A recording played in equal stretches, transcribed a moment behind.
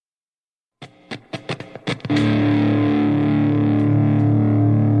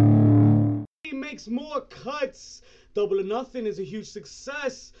makes more cuts? Double or Nothing is a huge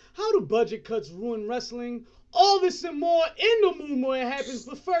success. How do budget cuts ruin wrestling? All this and more in the Moon where it happens.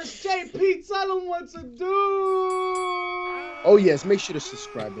 But first, JP, tell them what to do. Oh yes, make sure to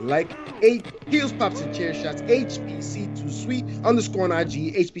subscribe and like. Heels, Pops, and Chair Shots. HBC2Sweet _on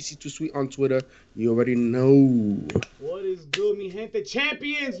IG. HBC2Sweet on Twitter. You already know. What is good, mi gente?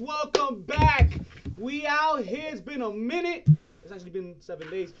 Champions, welcome back. We out here. It's been a minute. It's actually been 7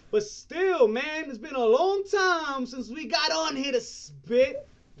 days. But still, man, it's been a long time since we got on here to spit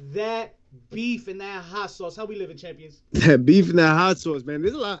that beef and that hot sauce. How we living, champions? That beef and that hot sauce, man.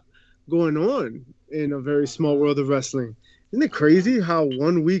 There's a lot going on in a very small world of wrestling. Isn't it crazy how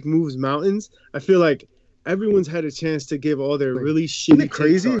 1 week moves mountains? I feel like everyone's had a chance to give all their really shitty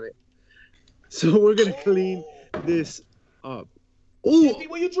takes on it. So we're gonna clean this up. Ooh,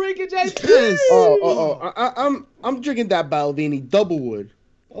 what you drinking, JP? Yes. I'm drinking that Balvenie Double Wood.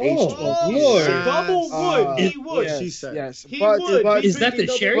 Oh, Lord. Double wood. He would. Yes, She said. yes. He would. Is that the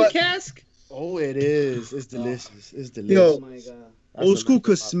sherry cask? Oh, it is. It's delicious. It's delicious. Yo, Oh my god. Old school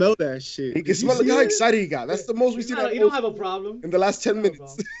could smell that shit. He can smell. Look how excited he got. That's the most we see that You don't have a problem. in the last 10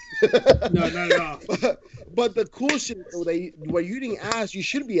 minutes. No, not at all. But the cool shit what you didn't ask, you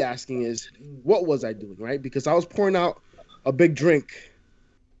should be asking is, what was I doing, right? Because I was pouring out a big drink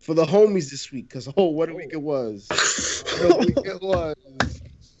for the homies this week. Because what a week it was! What a week it was!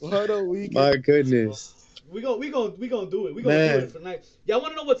 What a week! My goodness. We gonna do it. We gonna do Man. it for tonight. Y'all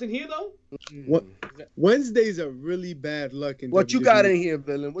wanna know what's in here though? What? Wednesdays are really bad luck in What you WWE. got in here,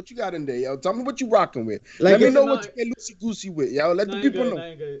 villain? What you got in there, yo? Tell me what you rocking with. Like Let me if- know what you get loosey goosey with, yo. Let the people know.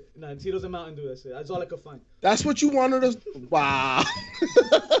 Nah, good. Nah, Tito's and Mountain Dew. That's it. That's all I could find. That's what you wanted us. Wow.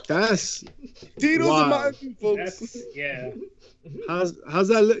 That's Tito's Wow. and Mountain Dew, folks. That's, yeah. how's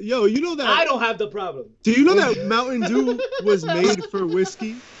that? Yo, you know that? I don't have the problem. Do you know that Mountain Dew was made for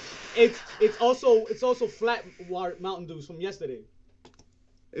whiskey? It's also flat Mountain Dews from yesterday.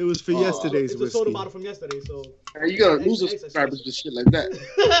 It was for yesterday's It's a soda whiskey. bottle from yesterday. So You gotta lose Hey, the subscribers with shit like that.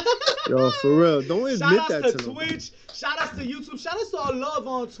 Yo, for real. Don't admit shout that outs to to them. Twitch. Shout outs to YouTube. Shout outs to our love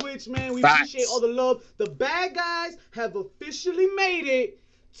on Twitch, man. We Facts. appreciate all the love. The bad guys have officially made it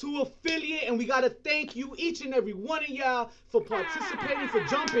to affiliate, and we gotta thank you, each and every one of y'all, for participating, for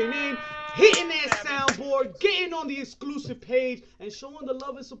jumping in, hitting that soundboard, getting on the exclusive page, and showing the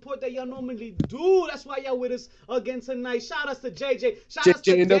love and support that y'all normally do. That's why y'all with us again tonight. Shout outs to JJ. Shout outs JJ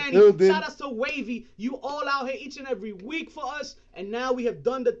to in the Danny. building. Shout outs to Wavy. You all out here each and every week for us, and now we have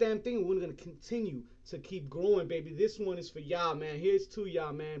done the damn thing, and we're gonna continue to keep growing, baby. This one is for y'all, man. Here's to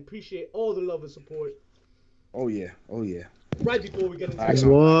y'all, man. Appreciate all the love and support. Oh yeah. Oh yeah. Right before we get into Facts. it.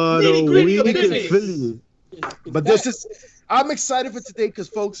 What a Nitty-gritty of week business. affiliate. But I'm excited for today because,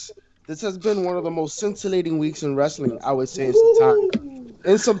 folks, this has been one of the most scintillating weeks in wrestling, I would say,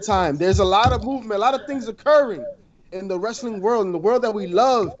 in some time. There's a lot of movement, a lot of things occurring in the wrestling world, in the world that we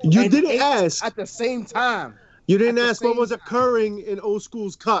love. You and didn't hate ask. at the same time. You didn't At the ask what same was time. occurring in Old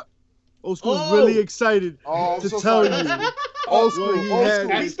School's Cup. Old School's Oh. really excited Oh, I'm to so tell sorry. you. Old school, Well, he old had-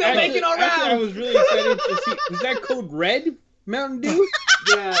 school. He's still making our Actually, I rounds. was really excited to see. Was that code red? Mountain Dew?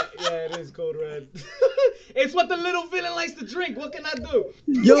 Yeah, it is Code Red. It's what the little villain likes to drink. What can I do?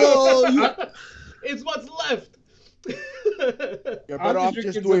 Yo, you, It's what's left. You're I'm better off just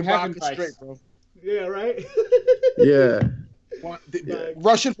just drinking doing some Happy vodka straight, Price. bro. Yeah, right? yeah.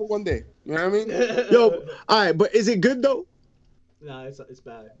 Russian for one day. You know what I mean? Yo, all right, but is it good though? Nah, it's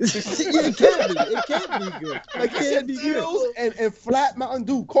bad. Yeah, it can't be. It can't be good. It can't be good. Tito's and flat Mountain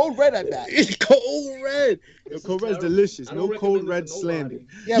Dew, cold red at that. It's cold red. Yo, This cold is red's terrible. delicious. I don't No cold recommend red this to nobody. slander.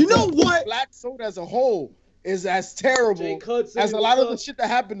 Yeah, You know but what? Black soda as a whole is as terrible Jay Hudson, as a lot of the what's up? shit that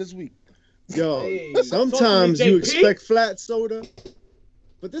happened this week. Yo, Hey, sometimes talk to me, you JP. expect flat soda,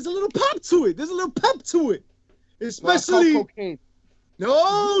 but there's a little pop to it. There's a little pep to it. No, it's called Especially, cocaine.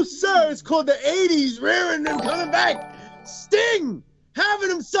 no, sir, it's called the 80s, rearing and coming back. Sting having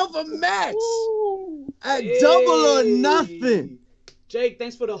himself a match at Double or Nothing. Jake,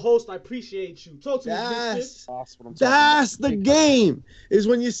 thanks for the host. I appreciate you. Talk to me, Misfits. That's, That's what I'm talking that's about. the game. Is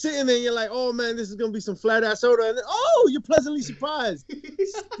when you're sitting there and you're like, oh man, this is going to be some flat ass soda. And then, oh, you're pleasantly surprised.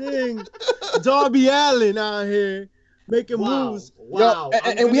 Sting, Darby Allin out here making Wow, moves. wow. Yo, I'm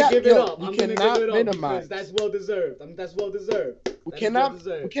and gonna we have- give yo, it up. we I'm gonna cannot give it up minimize. because that's well deserved. I mean, that's well deserved. We That is well cannot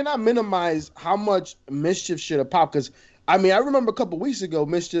deserved. minimize how much Mischief should have popped. Because I mean, I remember a couple weeks ago,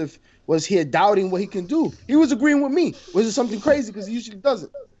 Mischief was here doubting what he can do. He was agreeing with me, which is something crazy because he usually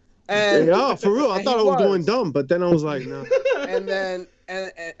doesn't. And Yeah, for real. I and thought I he was going was. dumb, but then I was like, no.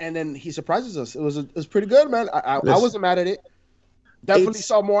 and then he surprises us. It was pretty good, man. I Listen. wasn't mad at it. Definitely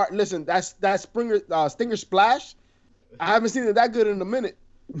saw more. Listen, that's Stinger Splash. I haven't seen it that good in a minute.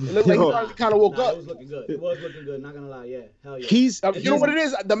 It looked like he Yo. finally kind of woke Nah, up. it was looking good. It was looking good. Not gonna lie. Yeah. Hell yeah. He's You know what it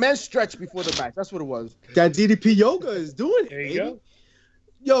is? The man stretched before the match. That's what it was. that DDP yoga is doing it. There you baby. go.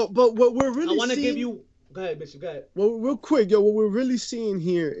 Yo, but what we're I really want to seeing, give you. Go ahead, Bishop. Go ahead. well, real quick, yo, what we're really seeing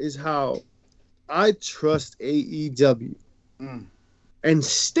here is how I trust AEW. Mm. And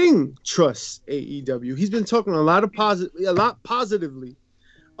Sting trusts AEW. He's been talking a lot positively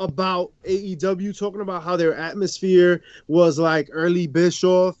about AEW, talking about how their atmosphere was like early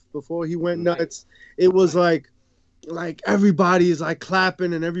Bischoff before he went nuts. It was like everybody is like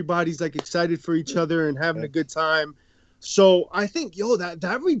clapping and everybody's like excited for each other and having a good time. So I think, yo,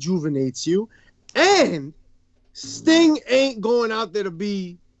 that rejuvenates you. And Sting ain't going out there to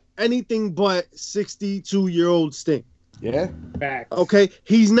be anything but 62-year-old Sting. Yeah. Facts. Okay,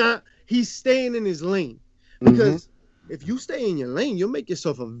 he's staying in his lane, because if you stay in your lane, you'll make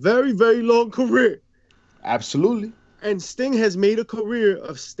yourself a very, very long career. Absolutely. And Sting has made a career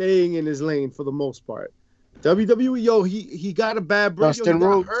of staying in his lane for the most part. WWE, yo, he got a bad break, yo, he Dustin got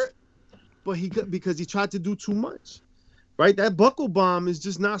Rhodes. hurt, but because he tried to do too much. Right, that buckle bomb is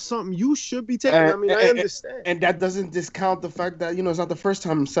just not something you should be taking. I mean, I understand, And that doesn't discount the fact that, it's not the first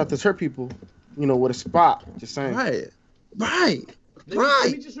time Seth has hurt people, with a spot. Just saying. right.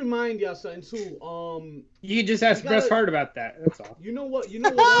 Let me just remind y'all something too. You can just ask You Bret gotta- Hart about that. That's all. You know what?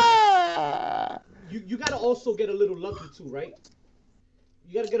 Else? You gotta also get a little lucky too, right?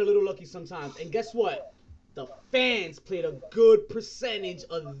 You gotta get a little lucky sometimes. And guess what? The fans played a good percentage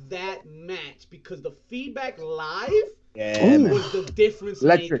of that match because the feedback live Yeah, man. was the difference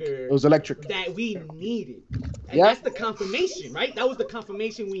Electric. maker It was electric. that we needed. And Yeah. that's the confirmation, right? That was the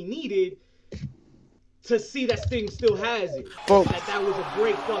confirmation we needed to see that Sting still has it. Folks. That was a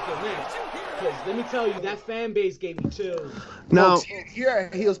great fucking match. Because let me tell you, that fan base gave me chills. Now, Folks, here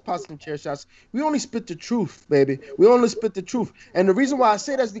at Heels Positive Chair Shots, we only spit the truth, baby. We only spit the truth. And the reason why I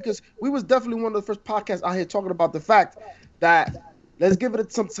say that is because we was definitely one of the first podcasts out here talking about the fact that let's give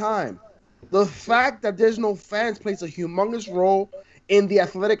it some time. The fact that there's no fans plays a humongous role in the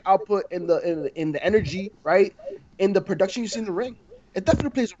athletic output, in the energy, right? In the production you see in the ring. It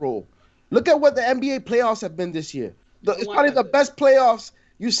definitely plays a role. Look at what the NBA playoffs have been this year. It's probably the best playoffs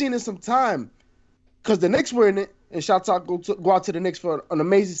you've seen in some time. Because the Knicks were in it, and shout out go out to the Knicks for an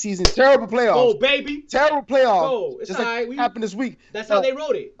amazing season. Terrible playoffs. Oh, baby. Terrible playoffs. Oh, it's Just all like right. happened this week. That's how they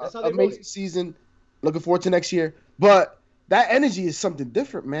wrote it. That's how they wrote Amazing it. season. Looking forward to next year. But that energy is something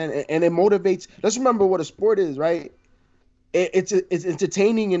different, man, and it motivates. Let's remember what a sport is, right? It's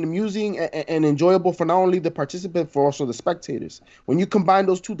entertaining and amusing and enjoyable for not only the participant, for also the spectators. When you combine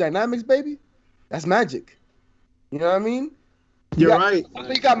those two dynamics, baby, that's magic. You know what I mean? you're right.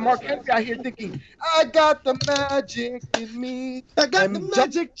 You got Mark Henry out here thinking, I got the magic in me. I got And the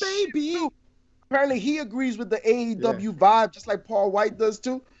magic, baby. Apparently, he agrees with the AEW vibe, just like Paul White does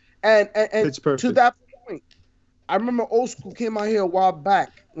too. And It's perfect. to that point, I remember Old School came out here a while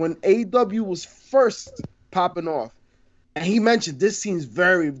back when AEW was first popping off, and he mentioned this seems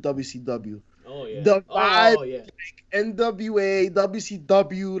very WCW. Oh, yeah. The vibe, Oh, yeah. NWA,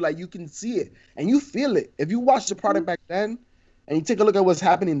 WCW, like you can see it and you feel it. If you watch the product back then, and you take a look at what's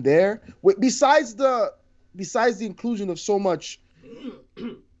happening there, besides the inclusion of so much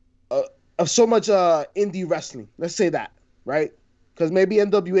indie wrestling, let's say that, right? Because maybe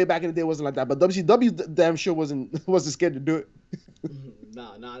NWA back in the day wasn't like that, but WCW damn sure wasn't scared to do it.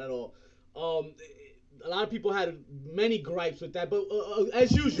 Nah, not at all. A lot of people had many gripes with that, but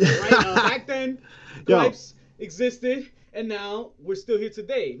as usual, right? Back then, gripes existed, and now we're still here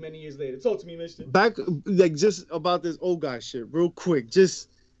today, many years later. Talk to me, Mister. Back, like, just about this old guy shit, real quick. Just,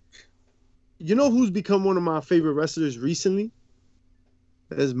 you know who's become one of my favorite wrestlers recently?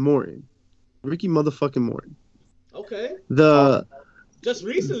 That's Morton. Ricky motherfucking Morton. Okay. Just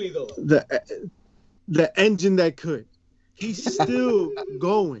recently, though. The engine that could. He's still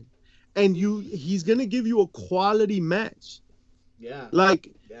going. And he's gonna give you a quality match. Yeah. Like,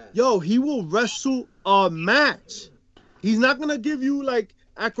 Yeah. yo, he will wrestle a match. He's not gonna give you like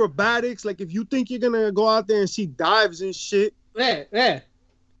acrobatics. Like, if you think you're gonna go out there and see dives and shit.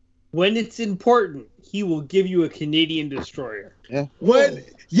 When it's important, he will give you a Canadian destroyer. When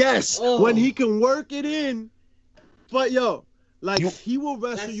Oh. when he can work it in. But yo, like, he will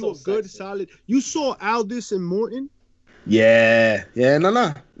wrestle That's you so a good sexy. solid. You saw Aldis and Morton. Yeah,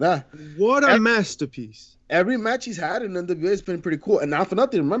 nah. What a masterpiece. Every match he's had in NWA has been pretty cool. And not for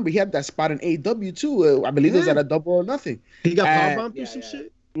nothing, remember he had that spot in AEW too. I believe it was at a Double or Nothing. He got And- power bombed through yeah, some yeah.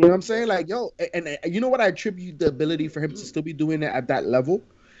 shit. You know what I'm saying? Like, yo, and you know what I attribute the ability for him to still be doing it at that level?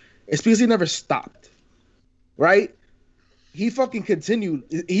 It's because he never stopped, right? he fucking continued.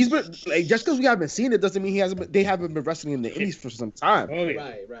 He's been like, just because we haven't seen it doesn't mean he hasn't. They haven't been wrestling in the indies for some time. Oh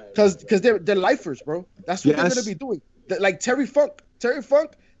yeah. Right. Because they're lifers, bro. That's what they're Yes. gonna be doing. Like Terry Funk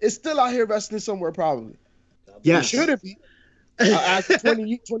is still out here wrestling somewhere probably. Yes. He shouldn't be as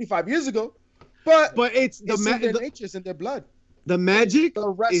 25 years ago. But it's it's in their nature, it's in their blood. the magic. The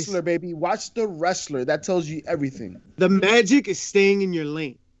wrestler, baby. Watch the wrestler. That tells you everything. The magic is staying in your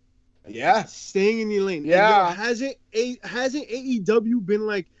lane. Yeah. Staying in your lane. Yeah. And hasn't AEW been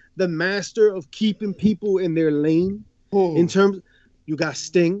like the master of keeping people in their lane? In terms, you got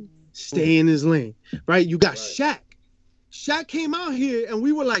Sting, stay in his lane, right? You got Shaq. Shaq came out here and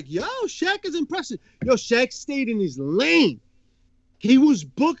we were like, yo, Shaq is impressive. Yo, Shaq stayed in his lane. He was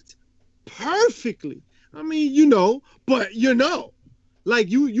booked perfectly. I mean, but like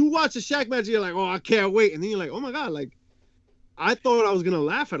you watch a Shaq match, you're like, oh, I can't wait. And then you're like, oh my God, like, I thought I was gonna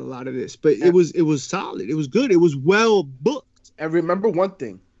laugh at a lot of this, but it was solid. It was good. It was well booked. And remember one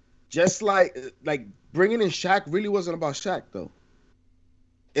thing, just like bringing in Shaq really wasn't about Shaq though.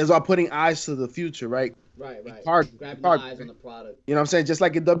 It was about putting eyes to the future, right? Right. Grabbing eyes on the product. You know what I'm saying? Just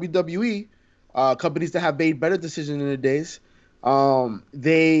like in WWE, companies that have made better decisions in the days, when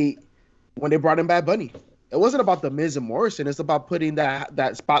they brought in Bad Bunny, it wasn't about the Miz and Morrison. It's about putting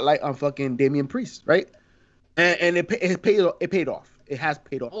that spotlight on fucking Damian Priest, right? And it paid off. It has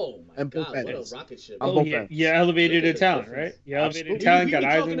paid off. Oh my God! What a rocket ship! You elevated a talent, right? You elevated a talent. We'd Got be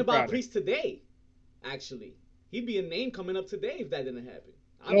eyes on talking the about product. Priest today. Actually, he'd be a name coming up today if that didn't happen.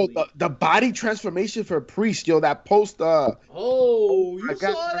 Yo, the body transformation for Priest, yo, that post. Oh, you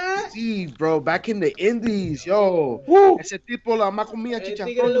saw that? Steve, bro, back in the Indies, yo. Ese tipo la más comía El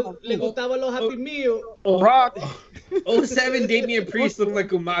tigre le gustaba los Happy Meal. Rock. 07 Damian Priest looked like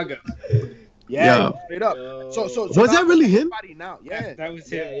Umaga. Yeah, straight up. Yo. So Was that really him? Body now, yeah. That was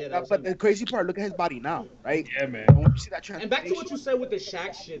him. Yeah, that was But him. the crazy part, look at his body now, right? Yeah, man. When you see that And back to what transformation, you said with the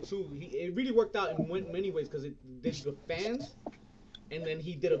Shaq shit too. It really worked out in many ways because it did the fans, and then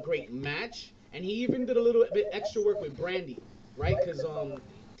he did a great match, and he even did a little bit extra work with Brandy, right? Because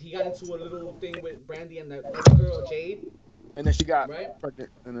he got into a little thing with Brandy and that other girl Jade. and then she got Right? pregnant,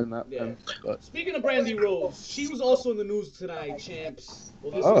 and then that. Yeah. Speaking of Brandy Rose, she was also in the news tonight, champs.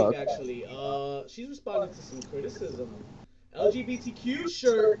 Well, this Oh, week actually. She's responding to some criticism. LGBTQ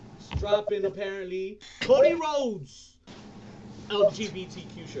shirts dropping apparently. Cody Rhodes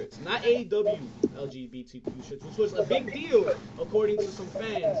LGBTQ shirts, not AEW LGBTQ shirts, which was a big deal according to some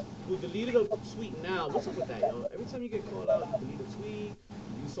fans who deleted a tweet. Now, what's up with that, yo? Every time you get called out, you delete a tweet.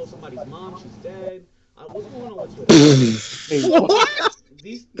 You saw somebody's mom, she's dead. What's going on with Twitter?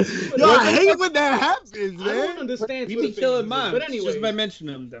 These people, Yo, I hate when that happens, I don't man. understand We Twitter be killing faces, moms but anyways, just by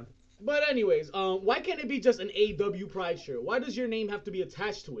mentioning them, though. why can't it be just an AW Pride shirt? Why does your name have to be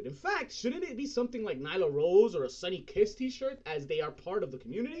attached to it? In fact, shouldn't it be something like Nyla Rose or a Sunny Kiss t-shirt, as they are part of the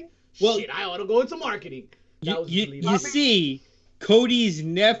community? Well, Shit, I ought to go into marketing. That was deleted. You see, Cody's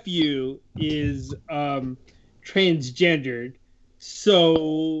nephew is transgendered,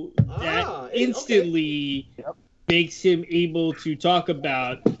 so that okay. instantly makes him able to talk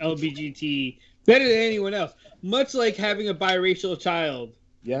about LGBT better than anyone else. Much like having a biracial child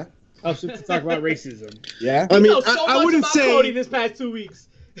Yeah, helps him to talk about racism. yeah. I You mean, know so I much wouldn't about say Cody this past 2 weeks.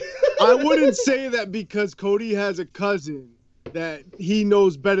 I wouldn't say that because Cody has a cousin that he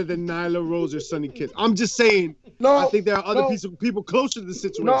knows better than Nyla Rose or Sunny Kiss. I'm just saying. No, I think there are other no. people closer to the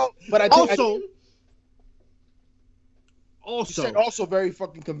situation. No, but I think Also, you said also very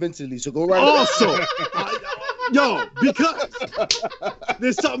fucking convincingly. So go right. Also, because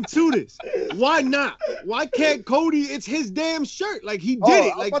there's something to this. Why not? Why can't Cody? It's his damn shirt. Like he did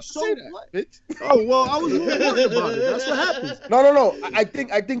it. I was Like about to so say that, what? bitch. Oh well, I was worried about it. That's what happens. No. I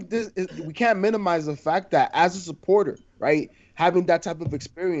think this is, we can't minimize the fact that as a supporter, right, having that type of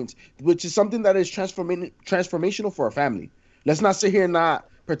experience, which is something that is transformational for a family. Let's not sit here and not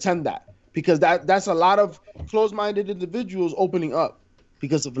pretend that, because that's a lot of closed-minded individuals opening up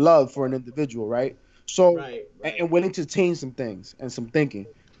because of love for an individual, right? So Right. and willing to change some things and some thinking.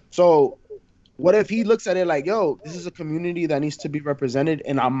 So what if he looks at it like, yo, this is a community that needs to be represented,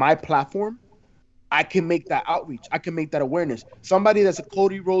 and on my platform, I can make that outreach. I can make that awareness. Somebody that's a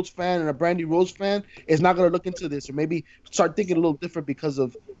Cody Rhodes fan and a Brandy Rhodes fan is not going to look into this, or maybe start thinking a little different because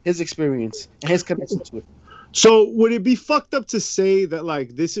of his experience and his connection to it. So would it be fucked up to say that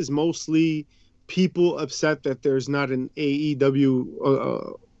like this is mostly people upset that there's not an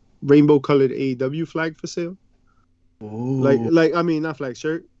AEW rainbow colored AEW flag for sale? Like I mean not flag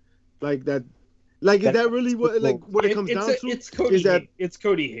shirt, like that. Like is that really what it comes down to? It's Cody Is that hate. It's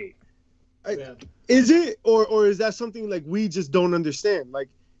Cody hate. Yeah. is it or is that something like we just don't understand? Like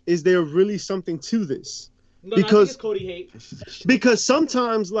is there really something to this? No, Because- I think it's Cody hate. Because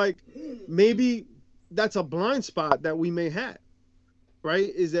sometimes, like, maybe that's a blind spot that we may have, right?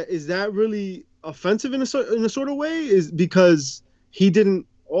 Is that really offensive in a sort of way? Is because he didn't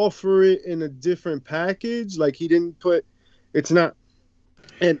offer it in a different package, like he didn't put. It's not.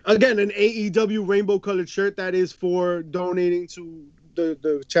 And again, an AEW rainbow colored shirt that is for donating to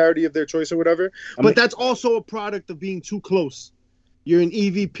the charity of their choice or whatever. But that's also a product of being too close. You're an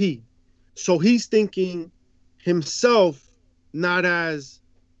EVP, so he's thinking himself, not as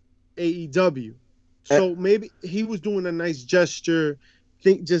AEW. So maybe he was doing a nice gesture,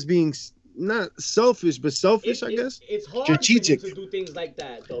 just being not selfish, but selfish, I guess. It's hard Strategic. for him to do things like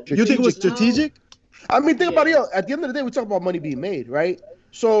that, though. You think it was Because now- strategic? I mean, think about it. Yeah. Yo, at the end of the day, we talk about money being made, right?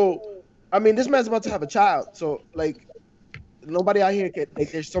 So, I mean, this man's about to have a child. So, like, nobody out here can,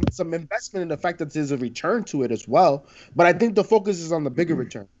 like, there's some investment in the fact that there's a return to it as well. But I think the focus is on the bigger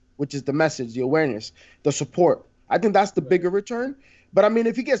return, which is the message, the awareness, the support. I think that's the bigger return. But I mean,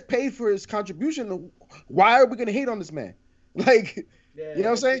 if he gets paid for his contribution, why are we gonna hate on this man? Like, Yeah, you know what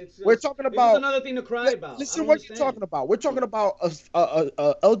I'm saying? it's We're talking It's about. another thing to cry about. Listen, what you're talking about. We're talking about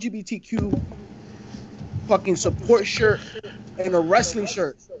a LGBTQ fucking support shirt and a wrestling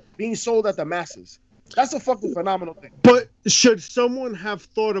shirt being sold at the masses. That's a fucking phenomenal thing. But should someone have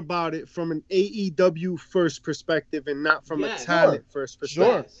thought about it from an AEW first perspective and not from Yeah. a talent first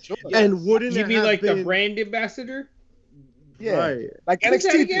Sure, perspective? sure. Yes. And wouldn't You it mean have like the been, brand ambassador? Yeah, right? like Who's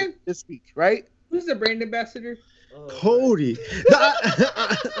that NXT again? this week, right? Who's the brand ambassador? Cody.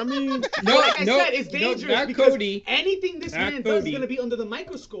 I mean, No, Like I no, said, it's no, dangerous not because Cody. anything this Not man does is Cody. gonna be under the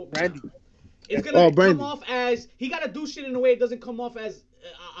microscope. Randy. It's gonna come Brandy. off as he gotta do shit in a way it doesn't come off as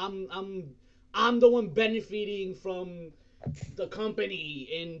I'm the one benefiting from the company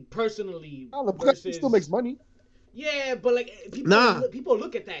and personally. Oh, the company still makes money. Yeah, but like people, Nah. people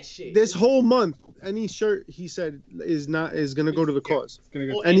look at that shit. this whole month, any shirt he said is gonna go to the cause. It's gonna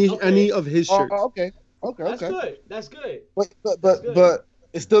go. Oh, Any okay. any of his Oh, shirts. okay, okay, That's okay. good. That's good. But good. but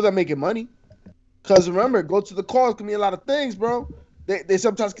it's still not making money. Cause remember, go to the cause can mean a lot of things, bro. They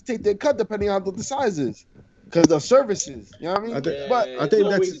sometimes can take their cut depending on what the size is. Cause the services, you know what I mean? I think- but I think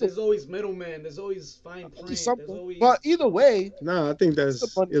that's- there's always middlemen. There's always fine print. There's something. always. But either way, Nah, I think it's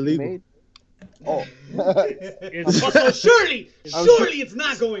that's a bunch illegal. made. Oh, So surely I'm it's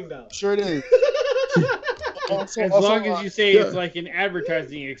not going down. sure it is. Also, As long as you say yeah. it's like an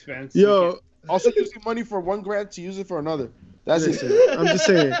advertising expense. Yo, also using money for $1,000 to use it for another. That's it. listen, I'm just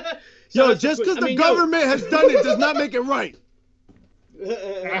saying. So Yo, that's just because I the mean, government has done it does not make it right.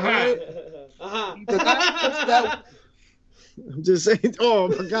 Uh-huh. I'm just saying. Oh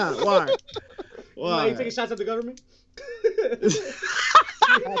my God, why? Why you Why? taking shots at the government?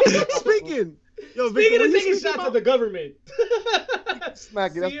 Speaking. Yo, Victor, Speaking what of you taking speaking shots about? at the government,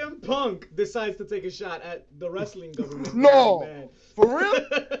 Smack it up. CM Punk decides to take a shot at the wrestling government. No. Man. For real?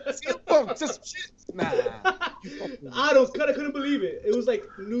 CM Punk, just shit. Nah. I couldn't believe it. It was like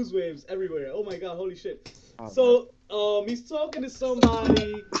news waves everywhere. Oh my god, holy shit. Oh, So he's talking to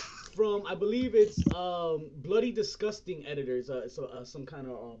somebody from, I believe it's Bloody Disgusting editors, some kind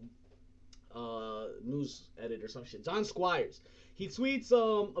of news editor, some shit. John Squires. He tweets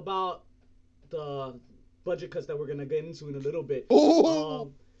about the budget cuts that we're gonna get into in a little bit.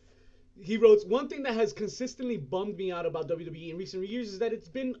 Ooh. He wrote, one thing that has consistently bummed me out about WWE in recent years is that it's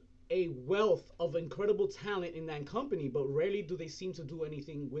been a wealth of incredible talent in that company, but rarely do they seem to do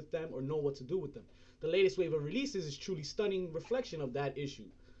anything with them or know what to do with them. The latest wave of releases is truly stunning reflection of that issue.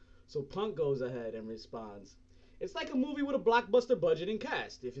 So Punk goes ahead and responds, it's like a movie with a blockbuster budget and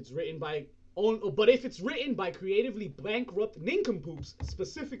cast. If it's written by creatively bankrupt nincompoops,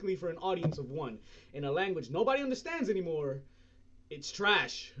 specifically for an audience of one, in a language nobody understands anymore, it's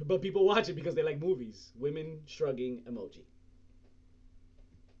trash. But people watch it because they like movies. Women shrugging emoji.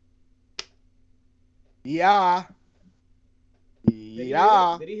 Yeah. Did he hit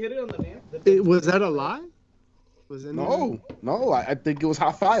Yeah. it? Did he hit it on the nail? Was that a lie? Was it No. I think it was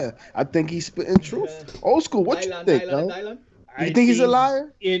hot fire. I think he's spitting truth. Old school. What you think, yo? I You think he's a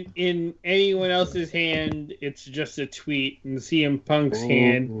liar? In anyone else's hand, it's just a tweet. In CM Punk's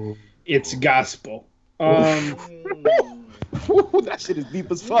hand, it's gospel. That shit is deep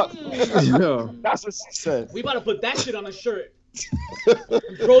as fuck. Yo. That's what she said. We about to put that shit on a shirt.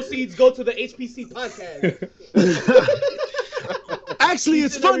 Proceeds go to the HPC podcast. Actually,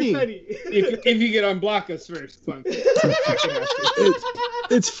 it's Each and every funny. penny. if you get unblock us first, Punk.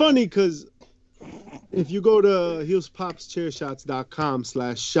 It's funny because if you go to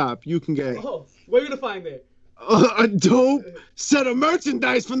heelspopschairshots.com/shop, you can get Oh, what are you gonna find there? a dope set of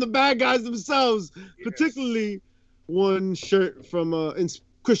merchandise from the bad guys themselves, particularly one shirt from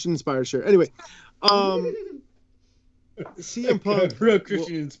Christian inspired shirt. Anyway, CM Punk. Real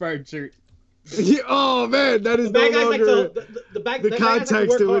Christian inspired shirt. Oh man, that is The no bad guys like longer the back. the bad guys like to context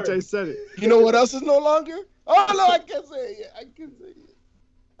work in which hard. I said it. You know what else is no longer? Oh no, I can't say it yet. I can't say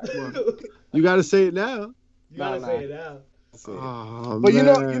it. Well, you got to say it now. You gotta Nah. say it now. Say it. Oh, But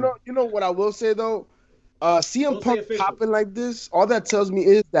man. you know what I will say though. Don't CM say Punk official. popping like this, all that tells me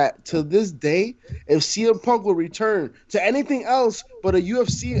is that to this day, if CM Punk will return to anything else but a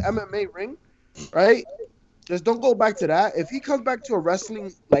UFC MMA ring, right? Just don't go back to that. If he comes back to a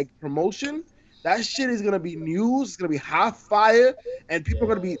wrestling like promotion, that shit is gonna be news. It's gonna be hot fire, and people are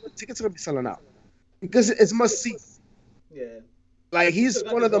gonna be tickets are gonna be selling out because it's must see. Yeah. Like he's Still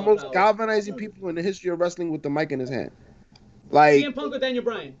got one of the the raw most power. galvanizing people in the history of wrestling with the mic in his hand. Like CM Punk or Daniel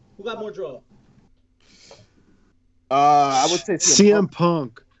Bryan? Who got more draw? I would say CM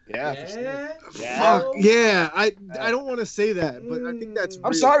Punk. Yeah, for sure. Yeah. Yeah. Fuck yeah, I don't want to say that, but I think that's.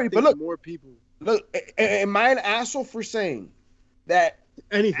 I'm real. sorry, I but think look- more people. Look, am I an asshole for saying that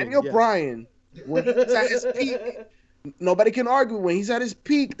Anything. Daniel yeah. Bryan, when he's at his peak, nobody can argue. When he's at his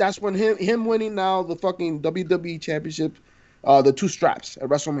peak, that's when him winning now the fucking WWE Championship, the 2 straps at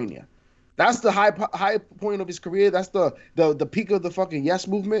WrestleMania. That's the high point of his career. That's the peak of the fucking Yes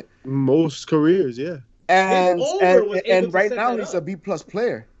movement. Most careers, yeah. And His over was able and to right set now that he's up. a B+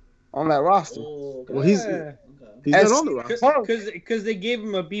 player on that roster. Oh, okay. Well, he's Okay. he's And not on the roster. Punk, Because they gave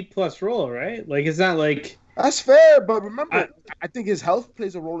him a B+ role, right? Like it's not like that's fair, but remember, I think his health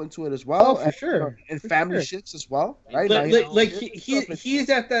plays a role into it as well. Oh, for sure. And For family sure. shifts as well, right? like he's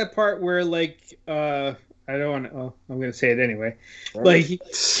at that part where like I don't want to. Oh, I'm gonna say it anyway. Like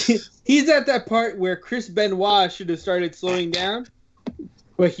he's at that part where Chris Benoit should have started slowing down,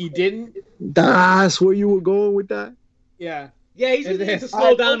 but he didn't. That's where you were going with that. Yeah, Yeah, he's And just then- need to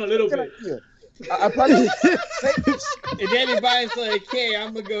slow down a little bit. I probably and Danny Bryan's like, "Hey,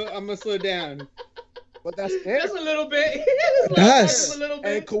 I'm gonna slow down." but that's fair. Just a little bit. Yes. Just a little And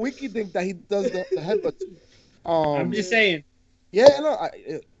bit. Kawiki think that he does the headbutt too. I'm just saying. Yeah, no,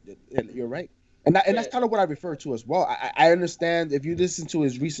 you're right, and that's kind of what I refer to as well. I understand if you listen to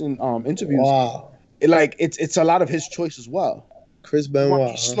his recent interviews, Wow. it's a lot of his choice as well. Chris He's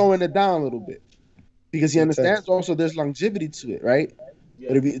Benoit. slowing it down a little bit because he Makes understands sense. also there's longevity to it, right? Yeah.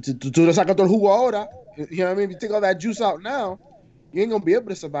 But if you to the saca todo el jugo ahora, you know what I mean? If you take all that juice out now, you ain't gonna be able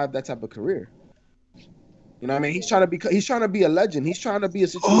to survive that type of career. You know what I mean? He's trying to be a legend. He's trying to be a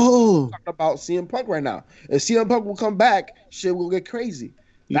situation. Oh, Talking about CM Punk right now. If CM Punk will come back, shit will get crazy.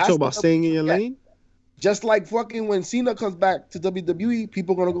 you That's talk about what- staying in your yeah. lane? Just like fucking when Cena comes back to WWE,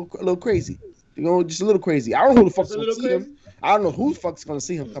 people gonna go a little crazy. They're gonna go just a little crazy. I don't know who the fuck's Just a gonna little see crazy. him. I don't know who the fuck's gonna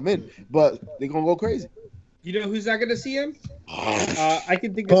see him come in, but they're gonna go crazy. You know who's not gonna see him? I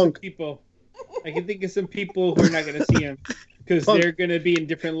can think of Punk. some people. I can think of some people who are not gonna see him because Punk. they're gonna be in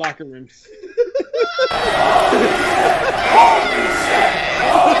different locker rooms.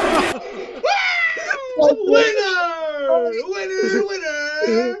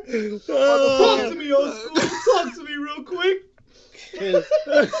 Winner! Talk to me, old school. Talk to me real quick. Because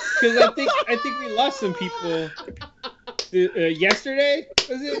I think we lost some people yesterday.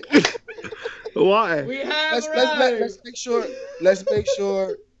 Was it? Why? We have Let's arrived. make sure. Let's make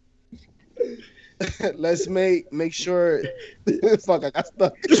sure. Let's make sure. Fuck, I got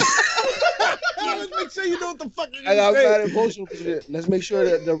stuck. Let's make sure you know what the fuck I got emotional. Let's make sure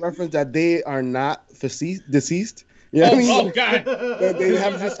that the reference that they are not deceased. You know what I mean? Oh God! That they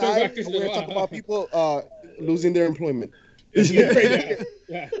have Let's this go time. back to We're gonna talk the- about people losing their employment. Yeah.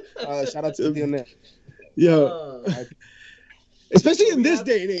 Shout out to Dionel. Yo, Uh, especially in this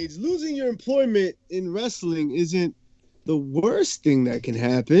day and age, losing your employment in wrestling isn't the worst thing that can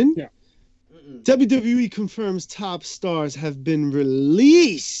happen. Yeah. mm-mm. WWE confirms top stars have been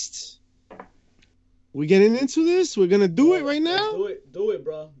released. We getting into this? We're gonna do it right now? Do it,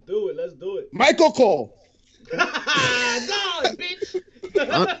 bro. Do it. Let's do it. Michael Cole. No, bitch.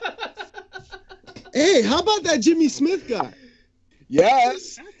 Hey, how about that Jimmy Smith guy?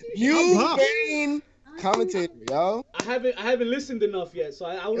 Yes. You Wow. main commentator, yo. I haven't listened enough yet, so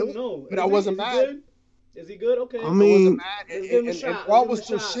I wouldn't know. But I wasn't Is he mad. good? Is he good? Okay. I I mean- wasn't mad. Let's give him a And shot. Raw Let's was give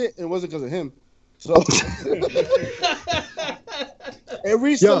still him a shot. shit, and it wasn't because of him. So it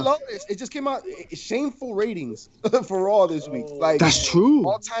reached Yo. the lowest. It just came out shameful ratings for Raw this week. Oh. Like That's true.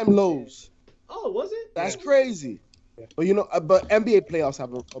 all-time lows. Oh, was it? That's crazy. But you know, but NBA playoffs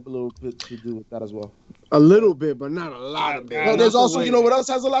have a little bit to do with that as well. A little bit, but not a lot of it. No, there's Not also, the you way- know what else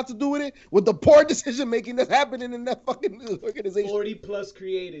has a lot to do with it? With the poor decision making that's happening in that fucking organization. 40 plus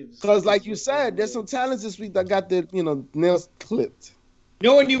creatives. Because, like you said, there's some talents this week that got their, nails clipped.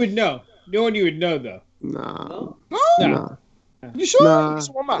 No one you would know. No one you would know though. Nah. No? No, No. Nah. You sure? Nah.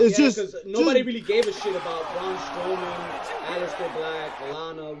 So am I. It's Yeah, just because nobody really gave a shit about Braun Strowman, Aleister Black,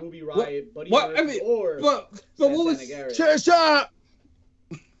 Lana, Ruby Riott, Buddy Murphy, or but what was Santana Garrett. chair shot.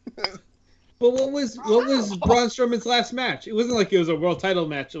 but what was Braun Strowman's last match? It wasn't like it was a world title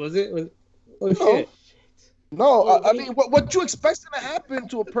match, was it? Oh shit! No, I mean, what you expect's gonna happen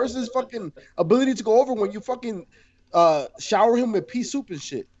to a person's fucking ability to go over when you fucking shower him with pea soup and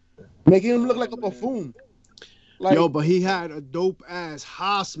shit, making him look like a buffoon. Like, Yo, but he had a dope ass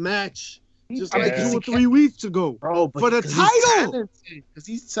Haas match just like Yeah. 2 or 3 weeks ago. bro, but for the title. Because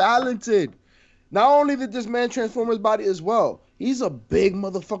he's talented. Not only did this man transform his body as well, he's a big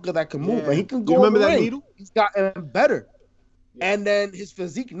motherfucker that can move, Yeah. and he can You go. remember in the that ring. needle? He's gotten better, Yeah. and then his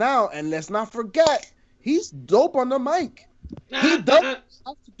physique now. And let's not forget, he's dope on the mic. He does what he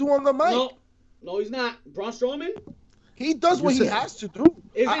has to do on the mic. No, he's not. Braun Strowman? He does what he Listen. has to do.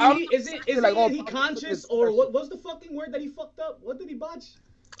 Isn't like, oh, he conscious, or what? What's the fucking word that he fucked up? What did he botch?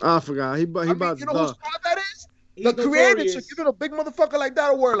 I forgot. He about you to know whose fault that is? He's The creator notorious. should give it a big motherfucker like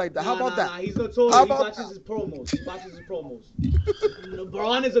that a word like that. How about that? Nah, he's notorious. How He about botches his promos. He botches his promos.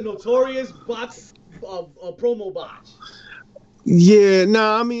 Braun is a notorious promo botch. Yeah,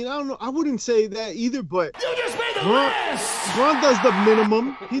 nah, I mean, I don't know. I wouldn't say that either, but Braun does the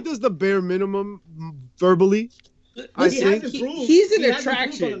minimum. He does the bare minimum verbally. I He think. hasn't improved. He's an He hasn't improved on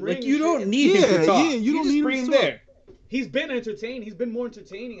attraction. the Like ring you and don't shit. need him to talk. Yeah, you don't just need him bring to him talk. there. He's been entertained. He's been more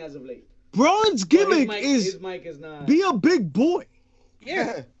entertaining as of late. Braun's gimmick His is mic is not. be a big boy.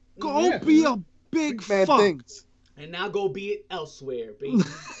 Yeah. Go Yeah. be a big Man fuck. things. And now go be it elsewhere, baby.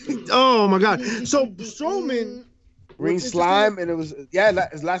 Oh my god. So Strowman, Ring what's slime, and it was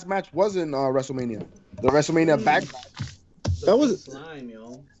his last match was in WrestleMania. The WrestleMania Backlash, That was- slime,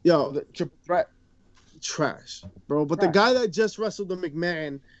 yo. yo, the triple threat. trash, bro. But the Trash. guy that just wrestled the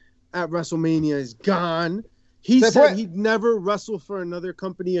McMahon at WrestleMania is gone. He Say said what? he'd never wrestle for another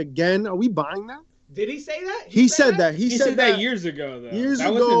company again. Are we buying that? Did he say that? He said that. He said that years ago, though. Years that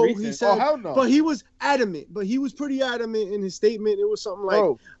ago, wasn't he recent. said- Oh hell no, But he was adamant. But he was pretty adamant in his statement. It was something like,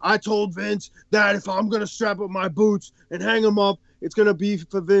 bro. I told Vince that if I'm gonna strap up my boots and hang them up, it's gonna be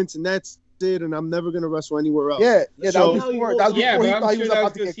for Vince, and that's it. And I'm never gonna wrestle anywhere else. Yeah, that So- was before. That was Yeah, before he but I'm thought he sure was that about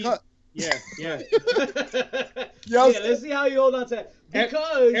was to 'cause get he- cut. Yeah. yeah, Yo, let's see how you hold on to that.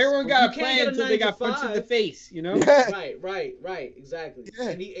 Because Everyone got you a can't plan get a until 9 they to got punched in 5. the face, you know? Yeah. Right, exactly. Yeah.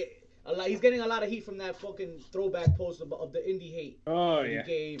 And he's getting a lot of heat from that fucking throwback post of the indie hate Oh, he yeah.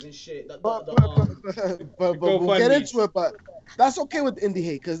 gave and shit. But Go we'll fund get me. into it. But that's okay with indie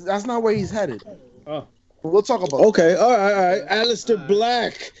hate because that's not where he's headed. Oh. We'll talk about. Okay, all right. Aleister Alright.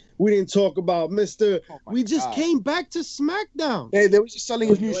 Black. We didn't talk about Mr. Oh my We just God. came back to SmackDown. They were just selling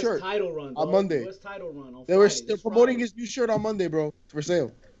his new US shirt title run, on dog. Monday. US title run on They were Friday, they're this promoting Friday. his new shirt on Monday, bro, for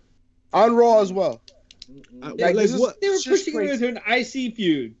sale. On Raw as well. Mm-mm. Like, Like this is- what? They were It's just pushing him crazy. into an IC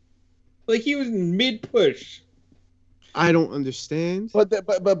feud. Like he was mid-push. I don't understand. But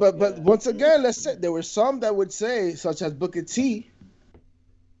Yeah. once again, let's say there were some that would say, such as Booker T,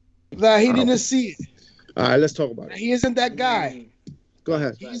 that he didn't see it. All right, let's talk about it. He isn't that guy. Go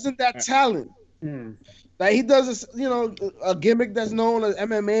ahead. He isn't that talent. Hmm. Like he does this, a gimmick that's known as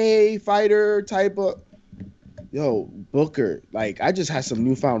MMA fighter type of. Yo, Booker, like I just had some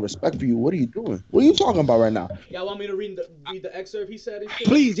newfound respect for you. What are you doing? What are you talking about right now? Y'all want me to read the excerpt he said and shit?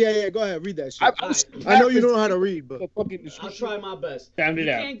 Please, yeah, go ahead. Read that shit. I was I know you don't know how to read, but the fucking I'll description. try my best. Sound You it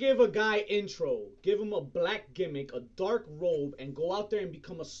out. can't give a guy intro, give him a black gimmick, a dark robe, and go out there and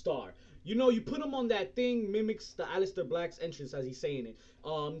become a star. You put him on that thing, mimics the Aleister Black's entrance as he's saying it.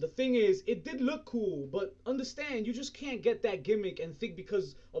 The thing is, it did look cool, but understand, you just can't get that gimmick and think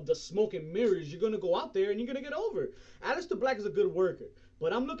because of the smoke and mirrors, you're gonna go out there and you're gonna get over. Aleister Black is a good worker,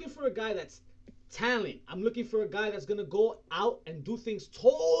 but I'm looking for a guy that's talent. I'm looking for a guy that's gonna go out and do things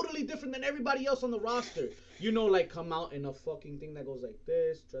totally different than everybody else on the roster. Like come out in a fucking thing that goes like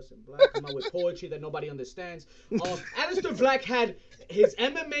this, dress in black, come out with poetry that nobody understands. Aleister Black had his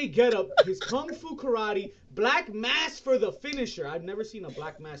MMA getup, his kung fu karate, black mask for the finisher. I've never seen a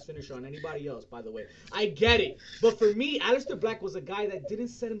black mask finisher on anybody else, by the way. I get it, but for me, Aleister Black was a guy that didn't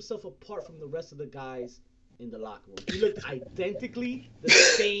set himself apart from the rest of the guys in the locker room. He looked identically the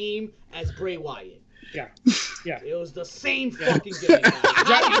same as Bray Wyatt. Yeah. It was the same fucking gimmick. Guys. How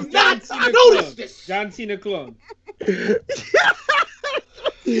John did not Cena notice clone. this? John Cena clone.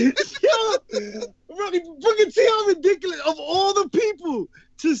 Yo, bro, fucking see how ridiculous of all the people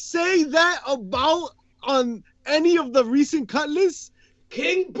to say that about on any of the recent cut lists.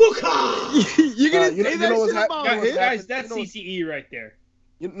 King Booker. You're gonna you say know that what's shit hap- about guys, him? Guys, that's You know- CCE right there.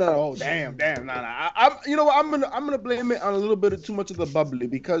 No, damn, nah. I'm, you know what? I'm gonna blame it on a little bit of too much of the bubbly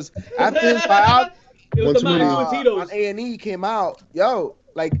because after his buyout, It was Once the Mountain Dew and Tito's. on A&E came out,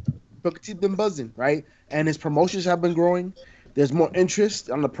 like Booker T's been buzzing, right? And his promotions have been growing. There's more interest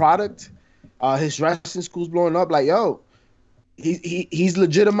on the product. His wrestling school's blowing up. Like, he's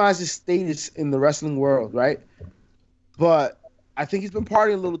legitimized his status in the wrestling world, right? But I think he's been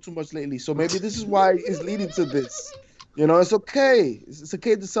partying a little too much lately. So maybe this is why it's leading to this. You know, it's okay. It's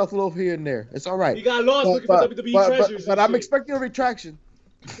okay to self-love here and there. It's all right. He got lost looking for WWE treasures. But I'm expecting a retraction.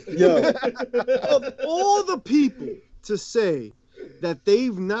 Yo, of all the people to say that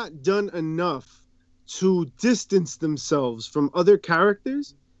they've not done enough to distance themselves from other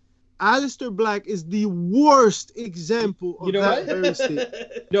characters, Aleister Black is the worst example of that very statement.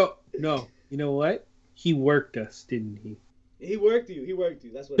 No. You know what? He worked us, didn't he? He worked you.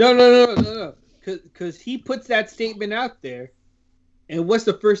 That's what. No. Because he puts that statement out there, and what's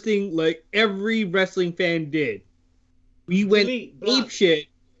the first thing like every wrestling fan did? We went ape shit,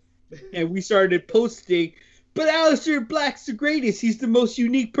 and we started posting. But Aleister Black's the greatest. He's the most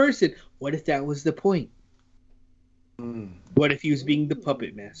unique person. What if that was the point? What if he was being the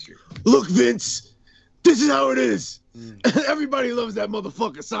puppet master? Look, Vince, this is how it is. Everybody loves that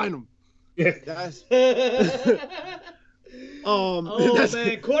motherfucker. Sign him. Yeah. That's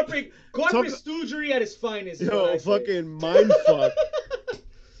man, corporate stoogery at its finest. Yo, fucking mind fuck.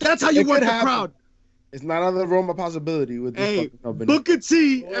 That's how you work the crowd. It's not out of the realm of possibility with this fucking company. Booker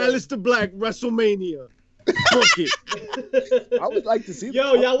T, Aleister Black, WrestleMania. Book it. I would like to see.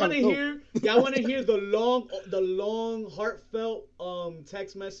 Yo, y'all want to hear? Y'all want to hear the long, heartfelt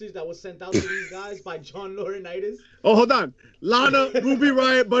text message that was sent out to these guys by John Laurinaitis? Oh, hold on. Lana, Ruby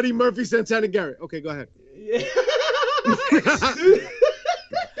Riott, Buddy Murphy, Santana Garrett. Okay, go ahead. Yeah.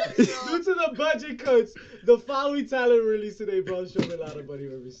 Due to the budget cuts, the following talent released today: Braun Strowman, Lana, Buddy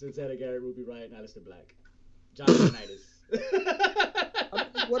Murphy, Santana Garrett, Ruby Riott, and Aleister Black. John Laurinaitis.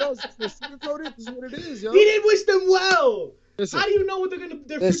 What else? This is what it is, yo. He didn't wish them well. Listen, how do you know what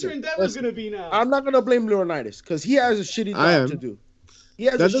their future endeavors gonna be now? I'm not gonna blame Laurinaitis because he has a shitty job to do. He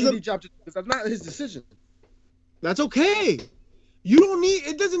has a shitty job to do because that's not his decision. That's okay. You don't need.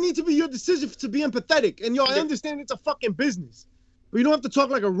 It doesn't need to be your decision to be empathetic. And I understand it's a fucking business, but you don't have to talk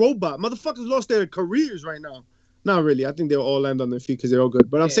like a robot. Motherfuckers lost their careers right now. Not really. I think they'll all land on their feet because they're all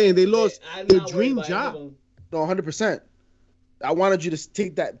good. But I'm saying they lost their dream job. No, 100%. I wanted you to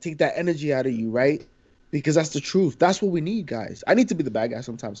take that energy out of you, right? Because that's the truth. That's what we need, guys. I need to be the bad guy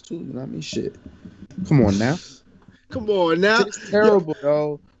sometimes too. You know what I mean? Shit. Come on now. It's terrible,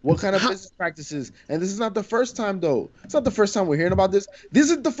 yo. What kind of business practices? And this is not the first time, though. It's not the first time we're hearing about this.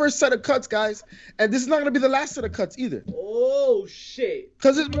 This is the first set of cuts, guys. And this is not going to be the last set of cuts either. Oh, shit.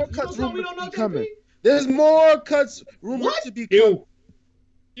 Because there's more cuts rumored to be coming. There's more cuts rumored to be coming.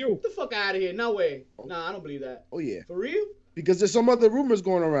 Get the fuck out of here. No way. Nah, I don't believe that. Oh, yeah. For real? Because there's some other rumors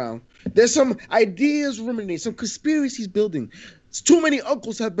going around. There's some ideas ruminating, some conspiracies building. Too many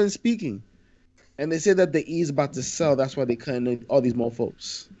uncles have been speaking. And they say that the E is about to sell. That's why they cutting in all these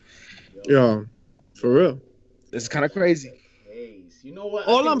mofos. Yeah, for real. It's kind of crazy. You know what?